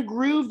just got in a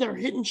groove. They're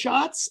hitting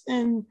shots.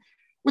 And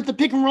with the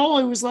pick and roll,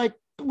 it was like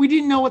we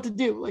didn't know what to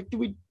do. Like, do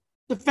we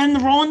defend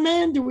the rolling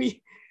man? Do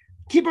we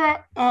keep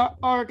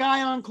our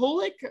guy on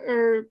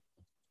Kolek?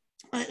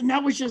 And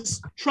that was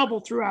just trouble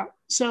throughout.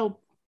 So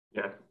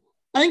yeah,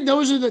 I think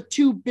those are the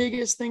two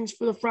biggest things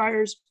for the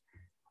Friars.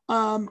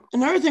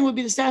 Another thing would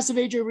be the stats of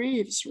AJ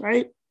Reeves,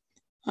 right?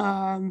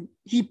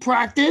 He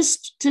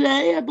practiced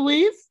today, I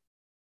believe.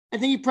 I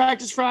think he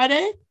practiced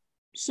Friday.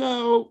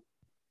 So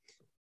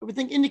I would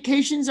think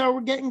indications are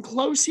we're getting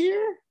close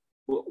here.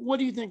 What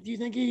do you think? Do you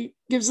think he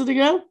gives it a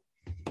go?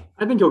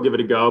 I think he'll give it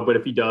a go, but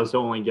if he does,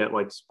 he'll only get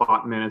like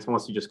spot minutes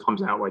unless he just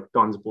comes out like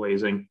guns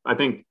blazing. I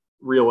think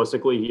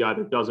realistically, he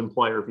either doesn't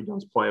play or if he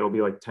does play, it'll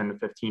be like 10 to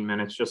 15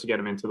 minutes just to get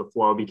him into the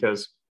flow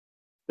because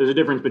there's a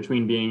difference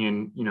between being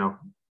in,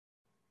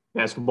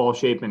 basketball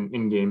shape and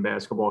in-game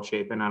basketball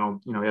shape. And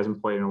he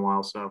hasn't played in a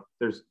while. So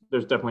there's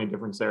definitely a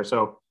difference there.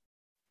 So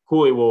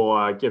Cooley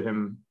will give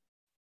him,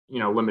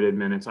 limited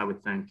minutes, I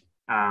would think.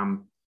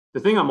 The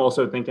thing I'm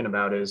also thinking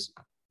about is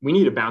we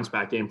need a bounce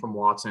back game from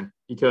Watson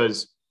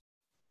because,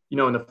 in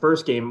the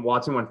first game,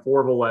 Watson went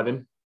 4 of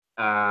 11.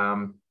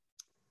 And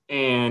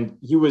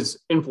he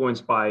was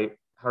influenced by,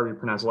 however you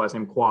pronounce the last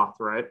name, Quath,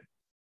 right?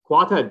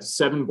 Quath had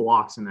 7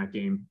 blocks in that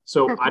game.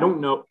 So I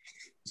don't know.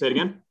 Say it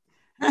again.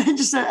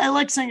 I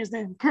like saying his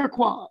name, Kerr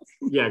Quath.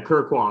 Yeah,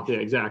 Kerr Quath. Yeah,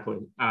 exactly.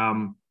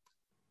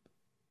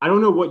 I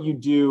don't know what you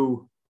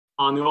do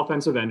on the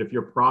offensive end if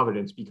you're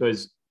Providence,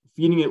 because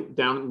feeding it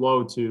down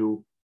low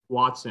to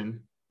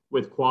Watson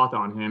with Quath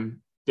on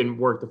him didn't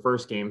work the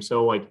first game.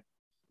 So, like,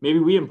 maybe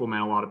we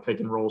implement a lot of pick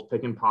and rolls,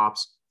 pick and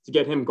pops to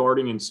get him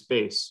guarding in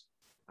space.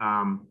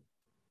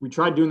 We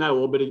tried doing that a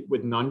little bit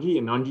with Nunji,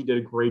 and Nunji did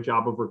a great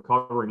job of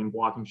recovering and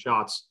blocking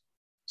shots.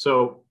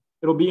 So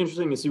it'll be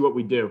interesting to see what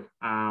we do,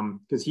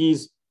 because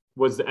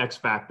was the X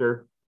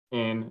factor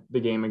in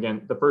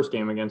the first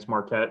game against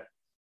Marquette.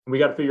 And we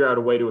got to figure out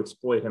a way to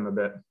exploit him a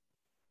bit.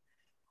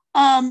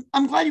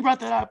 I'm glad you brought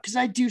that up, because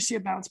I do see a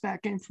bounce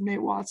back game from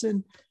Nate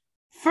Watson.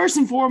 First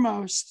and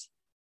foremost,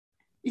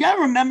 you got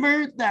to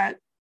remember that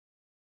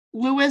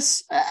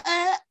Lewis,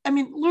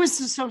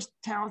 Lewis is so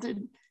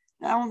talented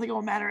that I don't think it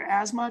will matter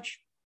as much.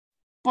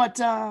 But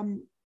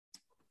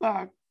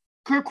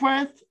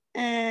Kirkworth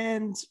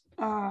and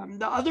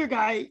the other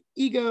guy,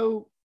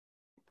 Ego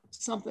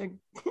something.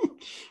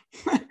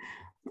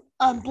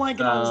 I'm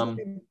blanking on his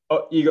name.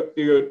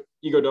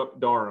 Ego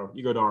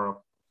Daro.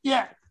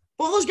 Yeah.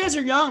 Well, those guys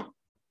are young.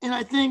 And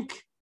I think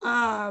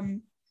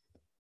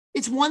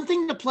it's one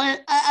thing to play.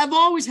 I've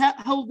always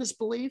held this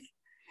belief.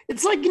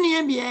 It's like in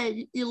the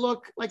NBA, you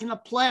look like in the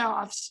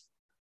playoffs,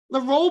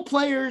 the role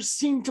players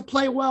seem to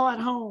play well at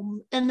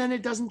home, and then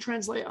it doesn't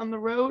translate on the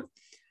road.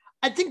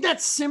 I think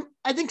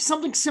I think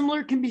something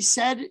similar can be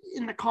said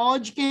in the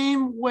college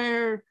game,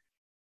 where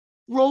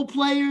role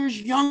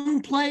players,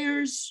 young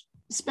players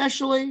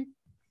especially,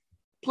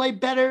 play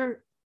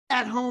better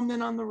at home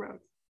than on the road.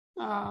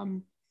 I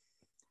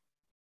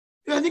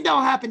think that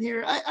will happen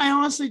here. I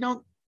honestly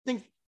don't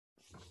think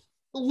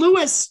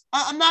Lewis,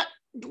 I'm not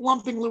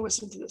lumping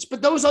Lewis into this,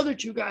 but those other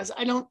two guys,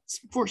 I don't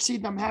foresee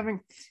them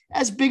having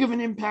as big of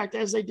an impact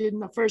as they did in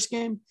the first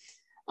game.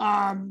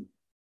 And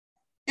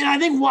I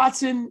think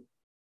Watson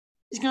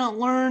is going to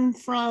learn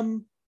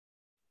from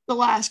the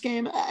last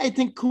game. I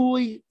think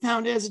Cooley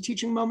found it as a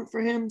teaching moment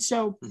for him.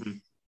 So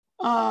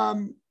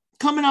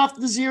coming off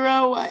the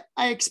 0,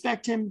 I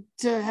expect him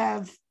to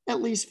have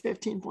at least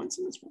 15 points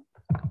in this one.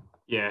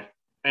 Yeah.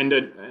 And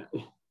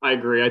I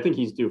agree. I think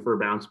he's due for a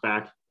bounce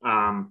back.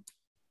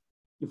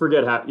 You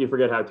forget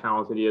how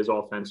talented he is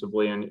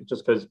offensively, and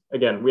just because,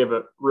 again, we have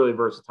a really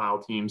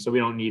versatile team, so we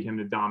don't need him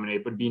to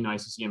dominate, but it'd be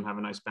nice to see him have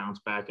a nice bounce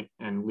back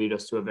and lead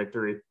us to a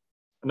victory.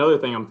 Another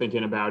thing I'm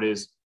thinking about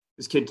is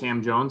this kid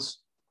Cam Jones.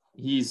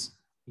 He's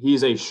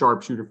a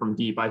sharpshooter from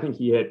deep. I think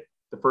he hit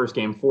the first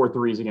game 4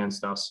 threes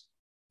against us.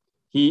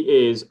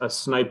 He is a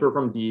sniper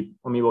from deep.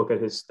 Let me look at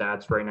his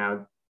stats right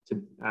now.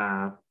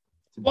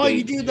 Well,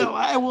 you do, though.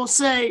 I will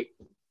say,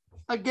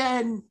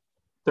 again,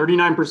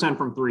 39%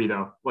 from 3,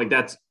 though. Like,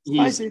 that's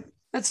spicy.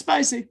 That's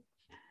spicy.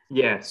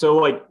 Yeah. So,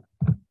 like,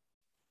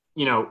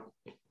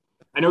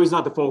 I know he's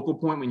not the focal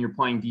point when you're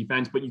playing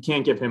defense, but you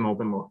can't give him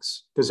open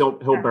looks because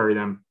he'll bury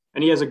them.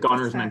 And he has a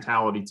gunner's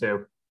mentality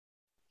too.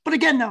 But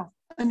again, though,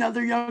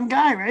 another young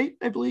guy, right?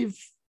 I believe.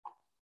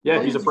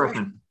 Yeah, he's a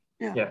freshman.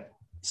 Yeah.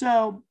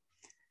 So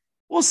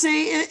we'll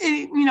see.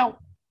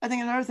 I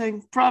think another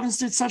thing, Providence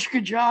did such a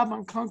good job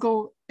on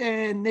Kunkel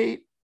and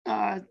Nate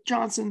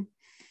Johnson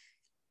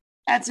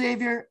at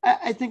Xavier.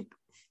 I think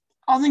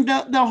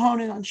they'll hone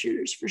in on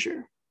shooters for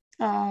sure.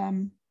 So I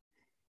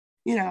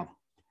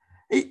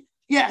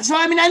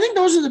think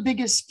those are the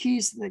biggest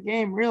keys to the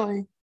game,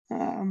 really.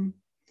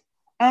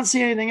 I don't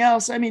see anything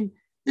else. I mean,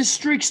 this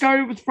streak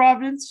started with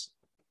Providence.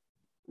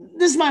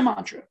 This is my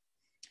mantra.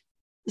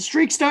 The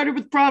streak started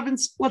with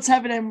Providence. Let's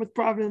have it end with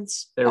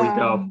Providence. There we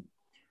go.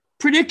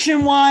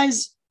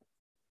 Prediction-wise,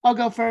 I'll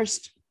go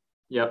first.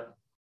 Yep.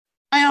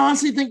 I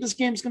honestly think this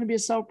game's going to be a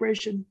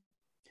celebration.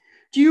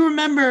 Do you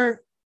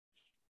remember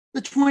the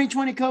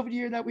 2020 COVID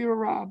year that we were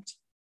robbed?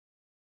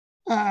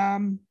 I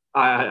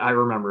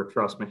remember,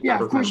 trust me. Yeah,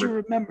 of course you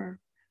remember.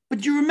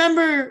 But do you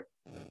remember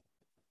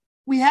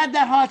we had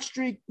that hot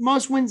streak,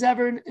 most wins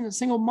ever in a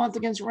single month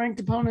against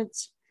ranked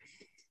opponents?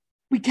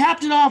 We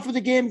capped it off with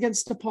a game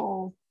against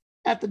DePaul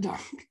at the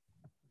Dunk.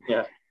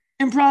 Yeah.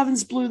 And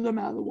Providence blew them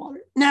out of the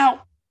water.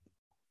 Now,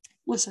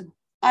 listen,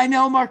 I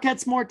know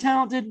Marquette's more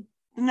talented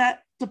than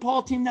that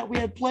DePaul team that we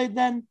had played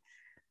then.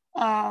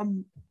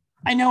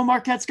 I know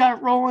Marquette's got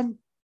it rolling.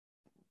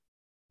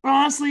 But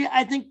honestly,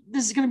 I think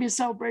this is going to be a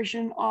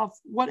celebration of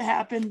what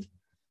happened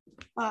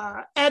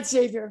at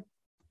Xavier.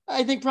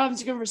 I think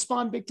Providence is going to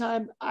respond big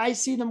time. I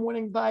see them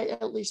winning by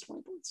at least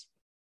 20 points.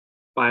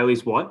 By at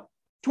least what?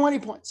 20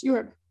 points. You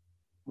heard me.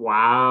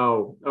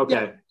 Wow. Okay.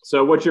 Yeah.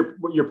 So what's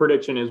your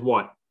prediction is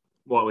what?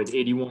 What, like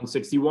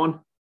 81-61?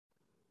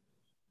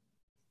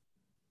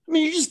 I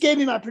mean, you just gave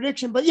me my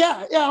prediction, but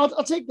yeah,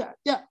 I'll take that.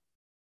 Yeah.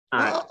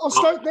 Right. I'll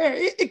start there.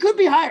 It could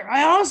be higher.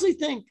 I honestly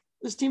think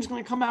this team's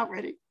going to come out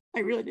ready.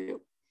 I really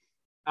do.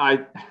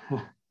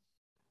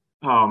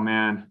 Oh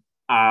man.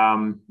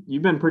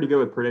 You've been pretty good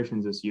with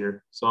predictions this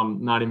year, so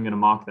I'm not even going to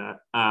mock that.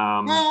 No,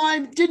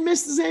 I did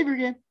miss the Xavier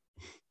game.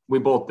 We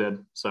both did.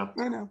 So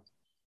I know.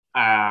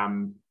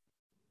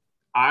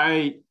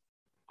 I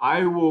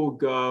will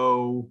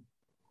go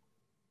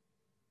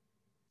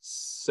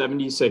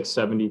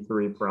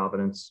 76-73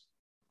 Providence.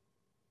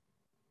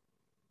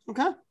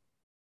 Okay.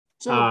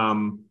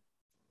 So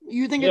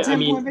you think a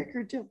 10-point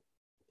victory too?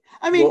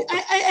 I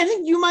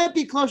think you might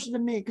be closer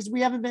than me because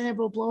we haven't been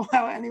able to blow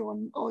out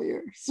anyone all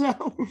year.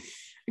 So,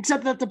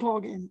 except at the Paul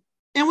game.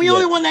 And we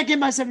only won that game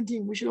by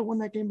 17. We should have won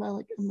that game by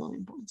like 1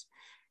 million points.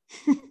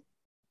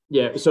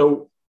 Yeah.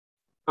 So,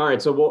 all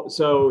right.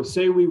 So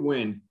say we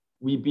win.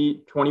 We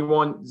beat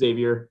 21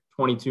 Xavier,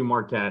 22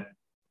 Marquette.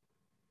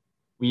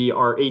 We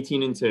are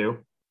 18-2.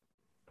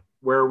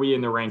 Where are we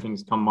in the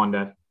rankings come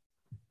Monday?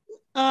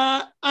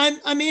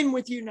 I'm in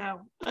with you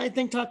now. I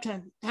think top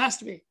 10 has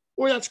to be,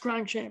 or that's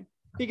crying shame.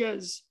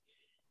 Because,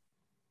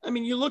 I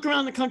mean, you look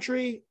around the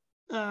country,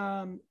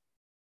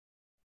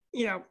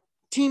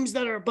 teams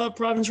that are above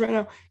Providence right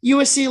now.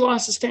 USC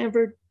lost to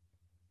Stanford.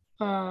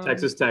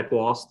 Texas Tech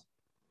lost.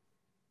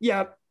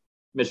 Yeah.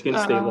 Michigan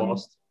State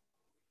lost.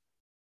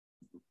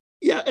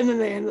 Yeah, and then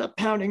they ended up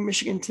pounding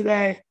Michigan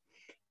today.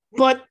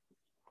 But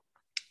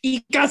you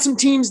got some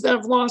teams that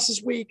have lost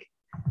this week.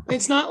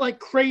 It's not like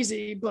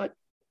crazy, but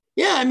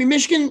yeah, I mean,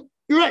 Michigan,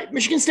 you're right.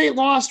 Michigan State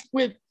lost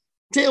to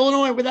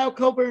Illinois without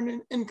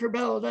Coburn and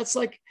Curbelo. That's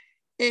like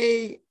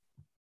a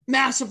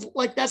massive,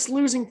 like that's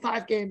losing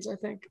 5 games, I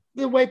think.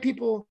 The way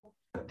people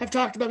have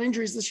talked about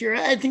injuries this year,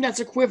 I think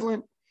that's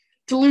equivalent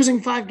to losing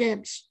 5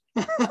 games.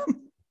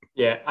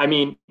 Yeah, I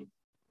mean,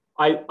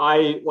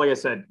 I like I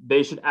said,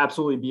 they should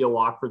absolutely be a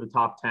lock for the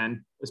top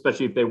 10,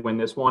 especially if they win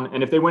this one.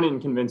 And if they win it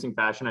in convincing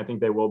fashion, I think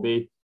they will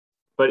be.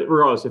 But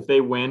regardless, if they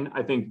win,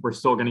 I think we're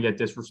still going to get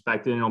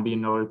disrespected, and it'll be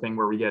another thing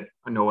where we get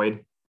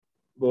annoyed.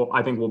 Well,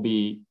 I think we'll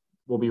be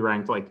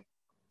ranked like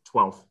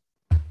 12th.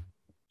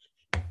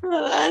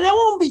 That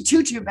won't be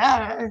too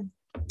bad.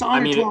 I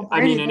mean, an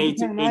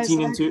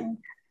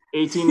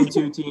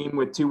 18-2 team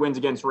with 2 wins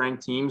against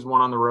ranked teams,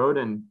 1 on the road,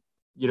 and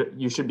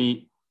you should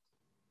be.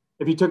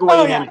 If you took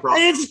away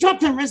it's a top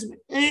 10 resume.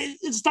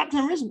 It's a top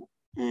 10 resume.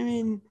 I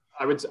mean,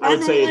 I would say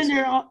it's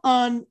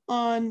on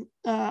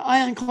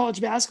Ion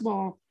College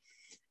basketball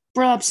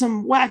brought up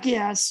some wacky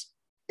ass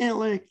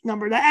analytic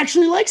number that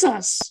actually likes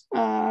us.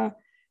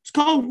 It's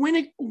called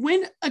win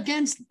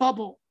against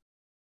bubble.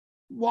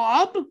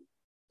 MUBB?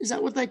 Is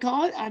that what they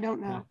call it? I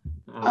don't know.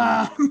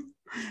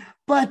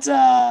 But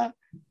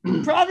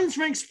Providence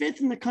ranks 5th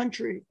in the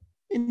country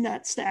in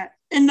that stat.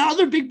 And the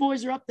other big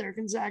boys are up there.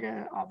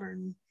 Gonzaga,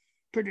 Auburn,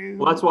 Purdue.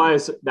 Well,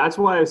 that's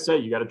why I say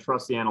you got to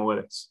trust the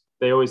analytics.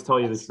 They always tell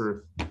you the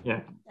truth.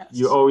 Yeah. Yes.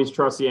 You always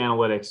trust the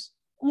analytics.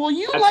 Well,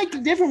 you liked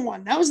a different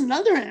one. That was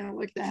another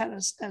analytic that had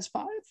us as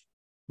 5.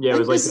 Yeah, it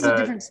was this is a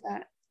different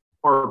stat.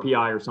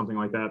 RPI or something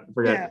like that. I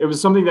forget. Yeah. It was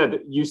something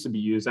that used to be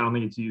used. I don't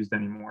think it's used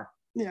anymore.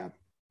 Yeah.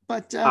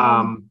 But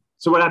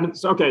so what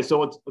happens? Okay, so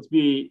let's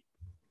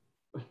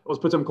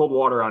put some cold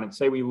water on it.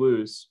 Say we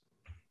lose.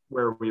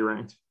 Where are we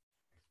ranked?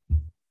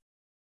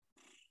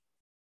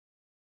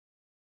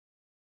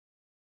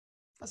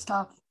 That's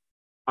tough.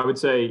 I would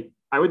say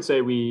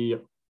we.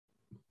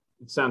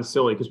 It sounds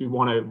silly because we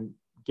won a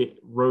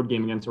road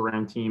game against a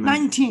ranked team.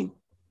 19.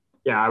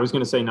 Yeah, I was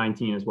going to say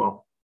 19 as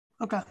well.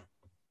 Okay.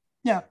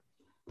 Yeah.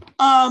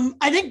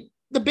 I think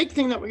the big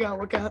thing that we got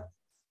to look at,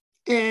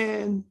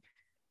 and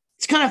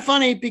it's kind of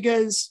funny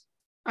because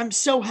I'm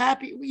so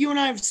happy. You and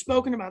I have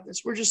spoken about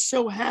this. We're just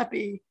so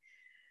happy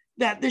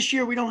that this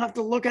year we don't have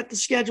to look at the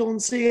schedule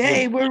and see,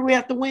 hey, where do we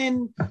have to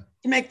win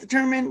to make the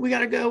tournament? We got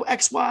to go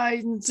X,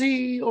 Y, and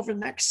Z over the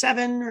next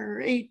 7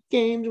 or 8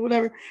 games or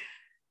whatever.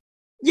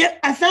 Yet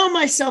I found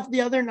myself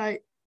the other night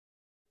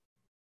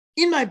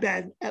in my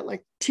bed at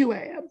like 2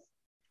 a.m.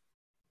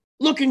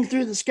 looking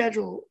through the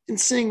schedule and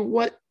seeing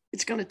what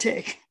it's going to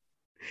take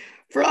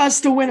for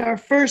us to win our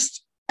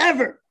first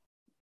ever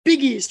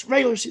Big East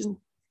regular season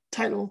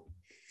title.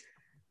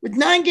 With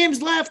 9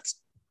 games left,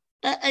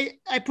 I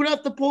put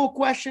out the poll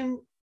question.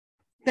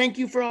 Thank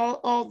you for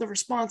all the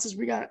responses.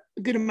 We got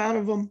a good amount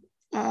of them.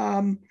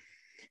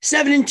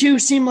 7-2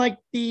 seemed like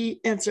the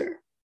answer.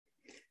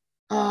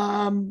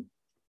 7-2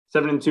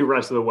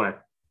 rest of the way.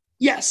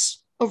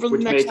 Yes, over the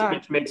next time.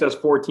 Which makes us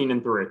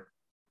 14-3.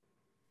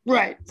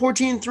 Right,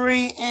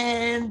 14-3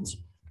 and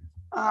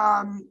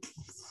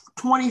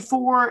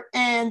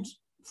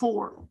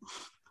 24-4.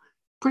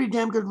 Pretty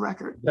damn good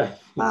record. That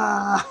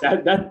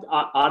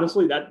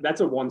honestly,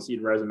 that's a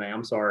 1-seed resume.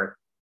 I'm sorry.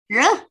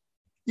 Yeah.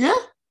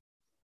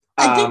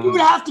 I think we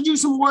would have to do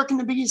some work in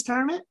the Big East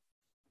tournament,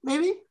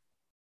 maybe.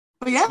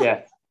 But yeah.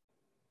 Yeah.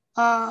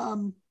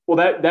 Well,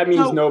 that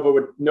means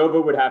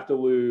Nova would have to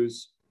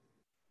lose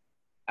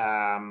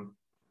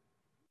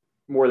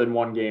more than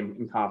 1 game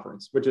in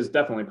conference, which is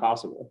definitely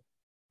possible.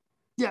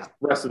 Yeah.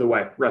 Rest of the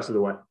way.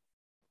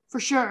 For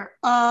sure.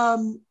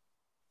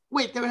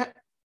 Wait,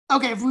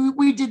 okay, if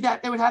we did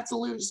that, they would have to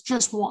lose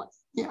just 1.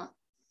 Yeah.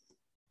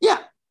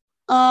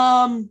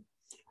 And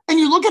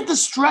you look at the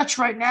stretch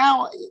right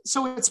now.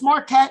 So it's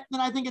Marquette,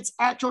 then I think it's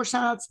at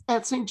Georgetown,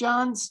 at St.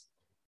 John's.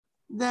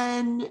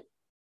 Then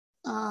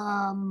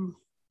I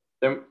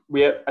think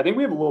we have a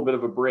little bit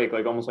of a break,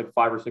 like almost like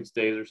 5 or 6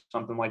 days or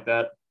something like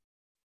that.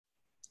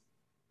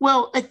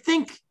 Well, I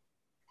think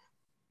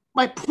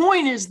my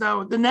point is,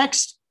 though, the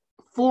next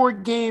 4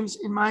 games,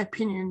 in my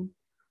opinion,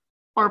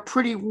 are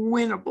pretty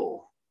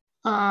winnable.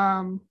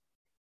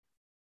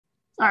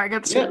 All right, I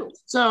got the schedule.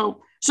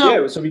 So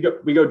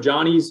we go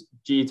Johnny's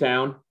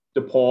G-Town,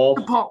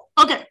 DePaul.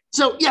 Okay,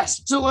 so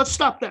yes, so let's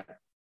stop there.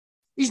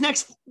 These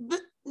next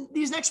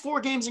 4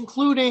 games,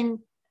 including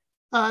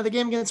the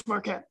game against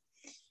Marquette.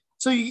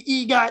 So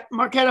you got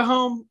Marquette at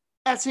home,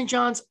 at St.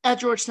 John's, at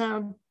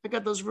Georgetown. I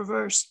got those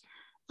reversed.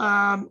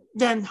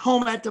 Then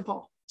home at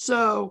DePaul.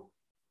 So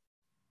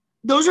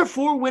those are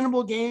 4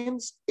 winnable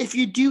games. If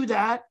they do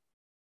that,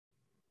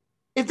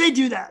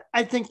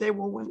 I think they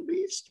will win the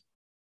East.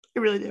 I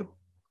really do.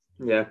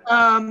 Yeah.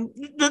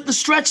 The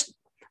stretch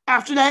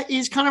after that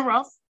is kind of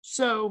rough.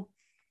 So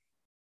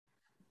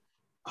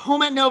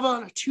home at Nova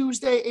on a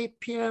Tuesday, 8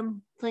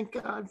 p.m. Thank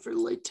God for the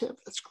late tip.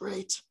 That's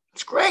great.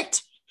 It's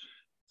great.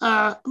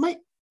 I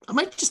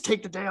might just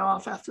take the day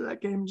off after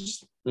that game.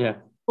 Just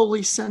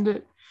fully send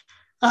it.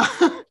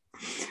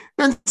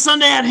 Then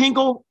Sunday at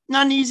Hinkle,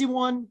 not an easy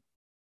one,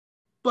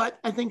 but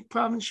I think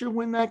Providence should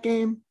win that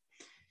game.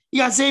 You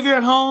got Xavier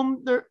at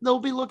home. They'll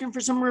be looking for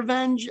some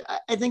revenge.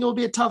 I think it'll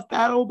be a tough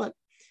battle, but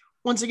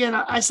once again,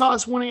 I saw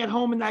us winning at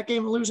home in that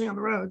game and losing on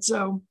the road.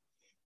 So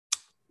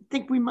I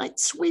think we might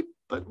sweep,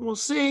 but we'll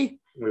see.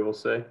 We will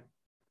see.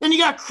 Then you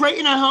got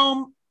Creighton at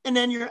home, and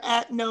then you're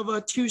at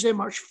Nova Tuesday,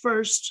 March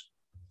 1st.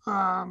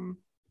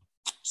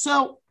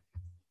 So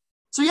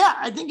yeah,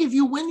 I think if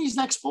you win these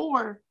next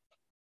 4,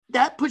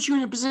 that puts you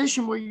in a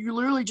position where you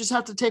literally just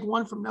have to take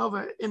one from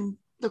Nova, and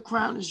the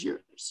crown is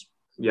yours.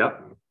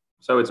 Yep.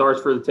 So it's ours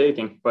for the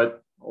taking,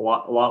 but a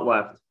lot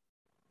left.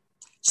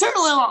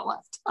 Certainly a lot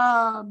left.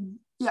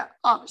 Yeah,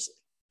 obviously.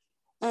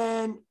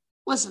 And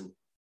listen,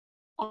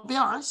 I'll be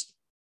honest.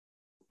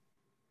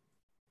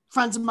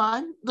 Friends of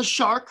mine, the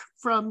Shark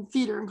from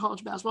theater and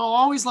college basketball,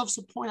 always loves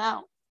to point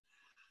out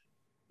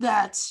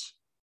that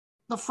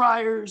the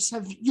Friars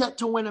have yet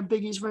to win a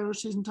Big East regular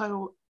season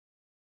title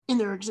in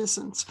their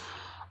existence.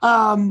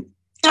 And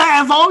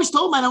I've always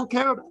told them I don't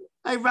care about it.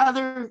 I'd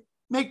rather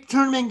make the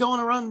tournament and go on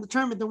a run in the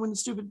tournament than win the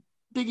stupid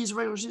Big East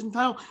regular season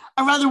title.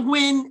 I'd rather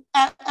win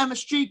at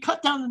MSG,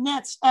 cut down the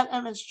nets at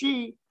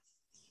MSG,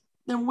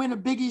 than win a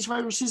Big East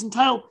regular season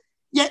title.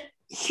 Yet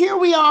here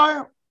we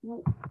are.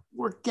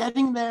 We're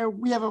getting there.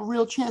 We have a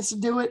real chance to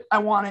do it. I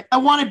want it. I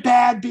want it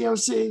bad,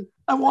 BOC.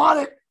 I want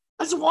it.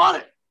 I just want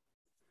it.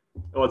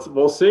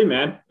 We'll see,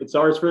 man. It's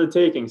ours for the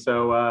taking.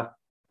 So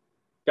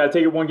got to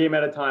take it one game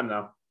at a time,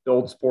 though. The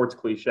old sports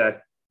cliche.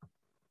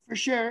 For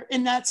sure.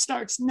 And that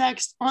starts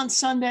next on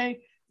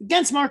Sunday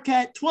against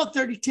Marquette,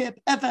 12:30 tip,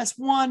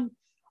 FS1.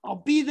 I'll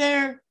be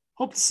there.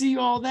 Hope to see you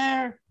all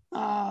there.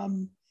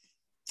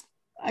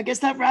 I guess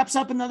that wraps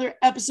up another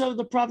episode of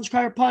the Providence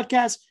Crier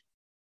podcast.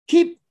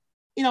 Keep,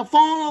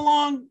 following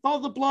along.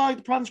 Follow the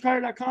blog,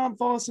 theprovidencecrier.com.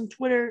 Follow us on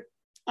Twitter.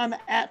 I'm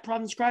at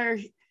Providence Crier.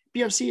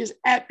 BOC is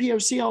at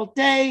BOC all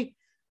day.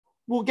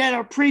 We'll get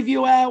our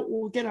preview out.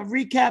 We'll get a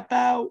recap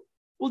out.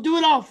 We'll do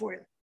it all for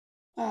you.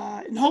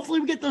 And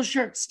hopefully we get those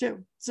shirts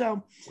too.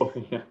 So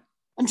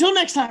until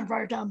next time,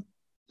 Friar Town,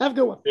 have a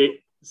good one.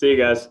 See you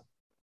guys.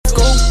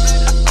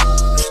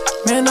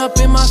 Man up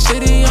in my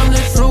city, I'm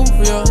the truth,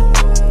 yeah.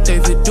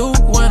 David Duke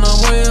when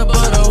I'm way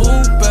above the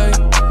hoop, babe.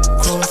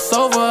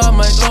 Crossover, I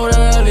might go to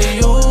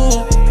LEU.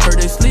 Heard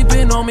they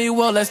sleeping on me,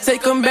 well, let's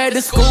take them back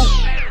to school.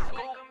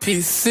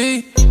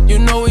 PC, you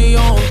know we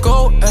on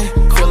go,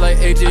 ayy. Feel like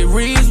AJ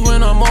Reeves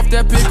when I'm off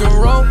that pick and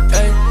roll,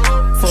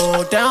 ayy.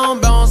 Fall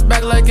down, bounce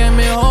back like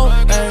Emmett Hope,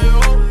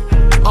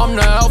 ayy. I'm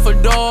the alpha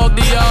dog,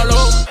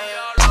 Diallo.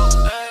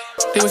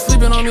 They was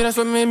sleeping on me, that's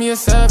what made me a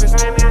savage.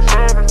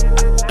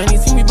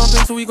 Anything we bump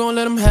into, we gon'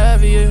 let them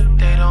have it, yeah.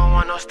 They don't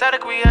want no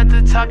static, we at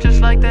the top just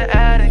like the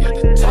attic.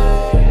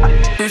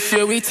 This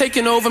year we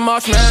taking over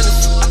March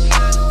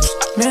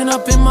Madness. Man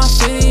up in my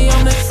city,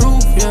 I'm the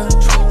truth, yeah.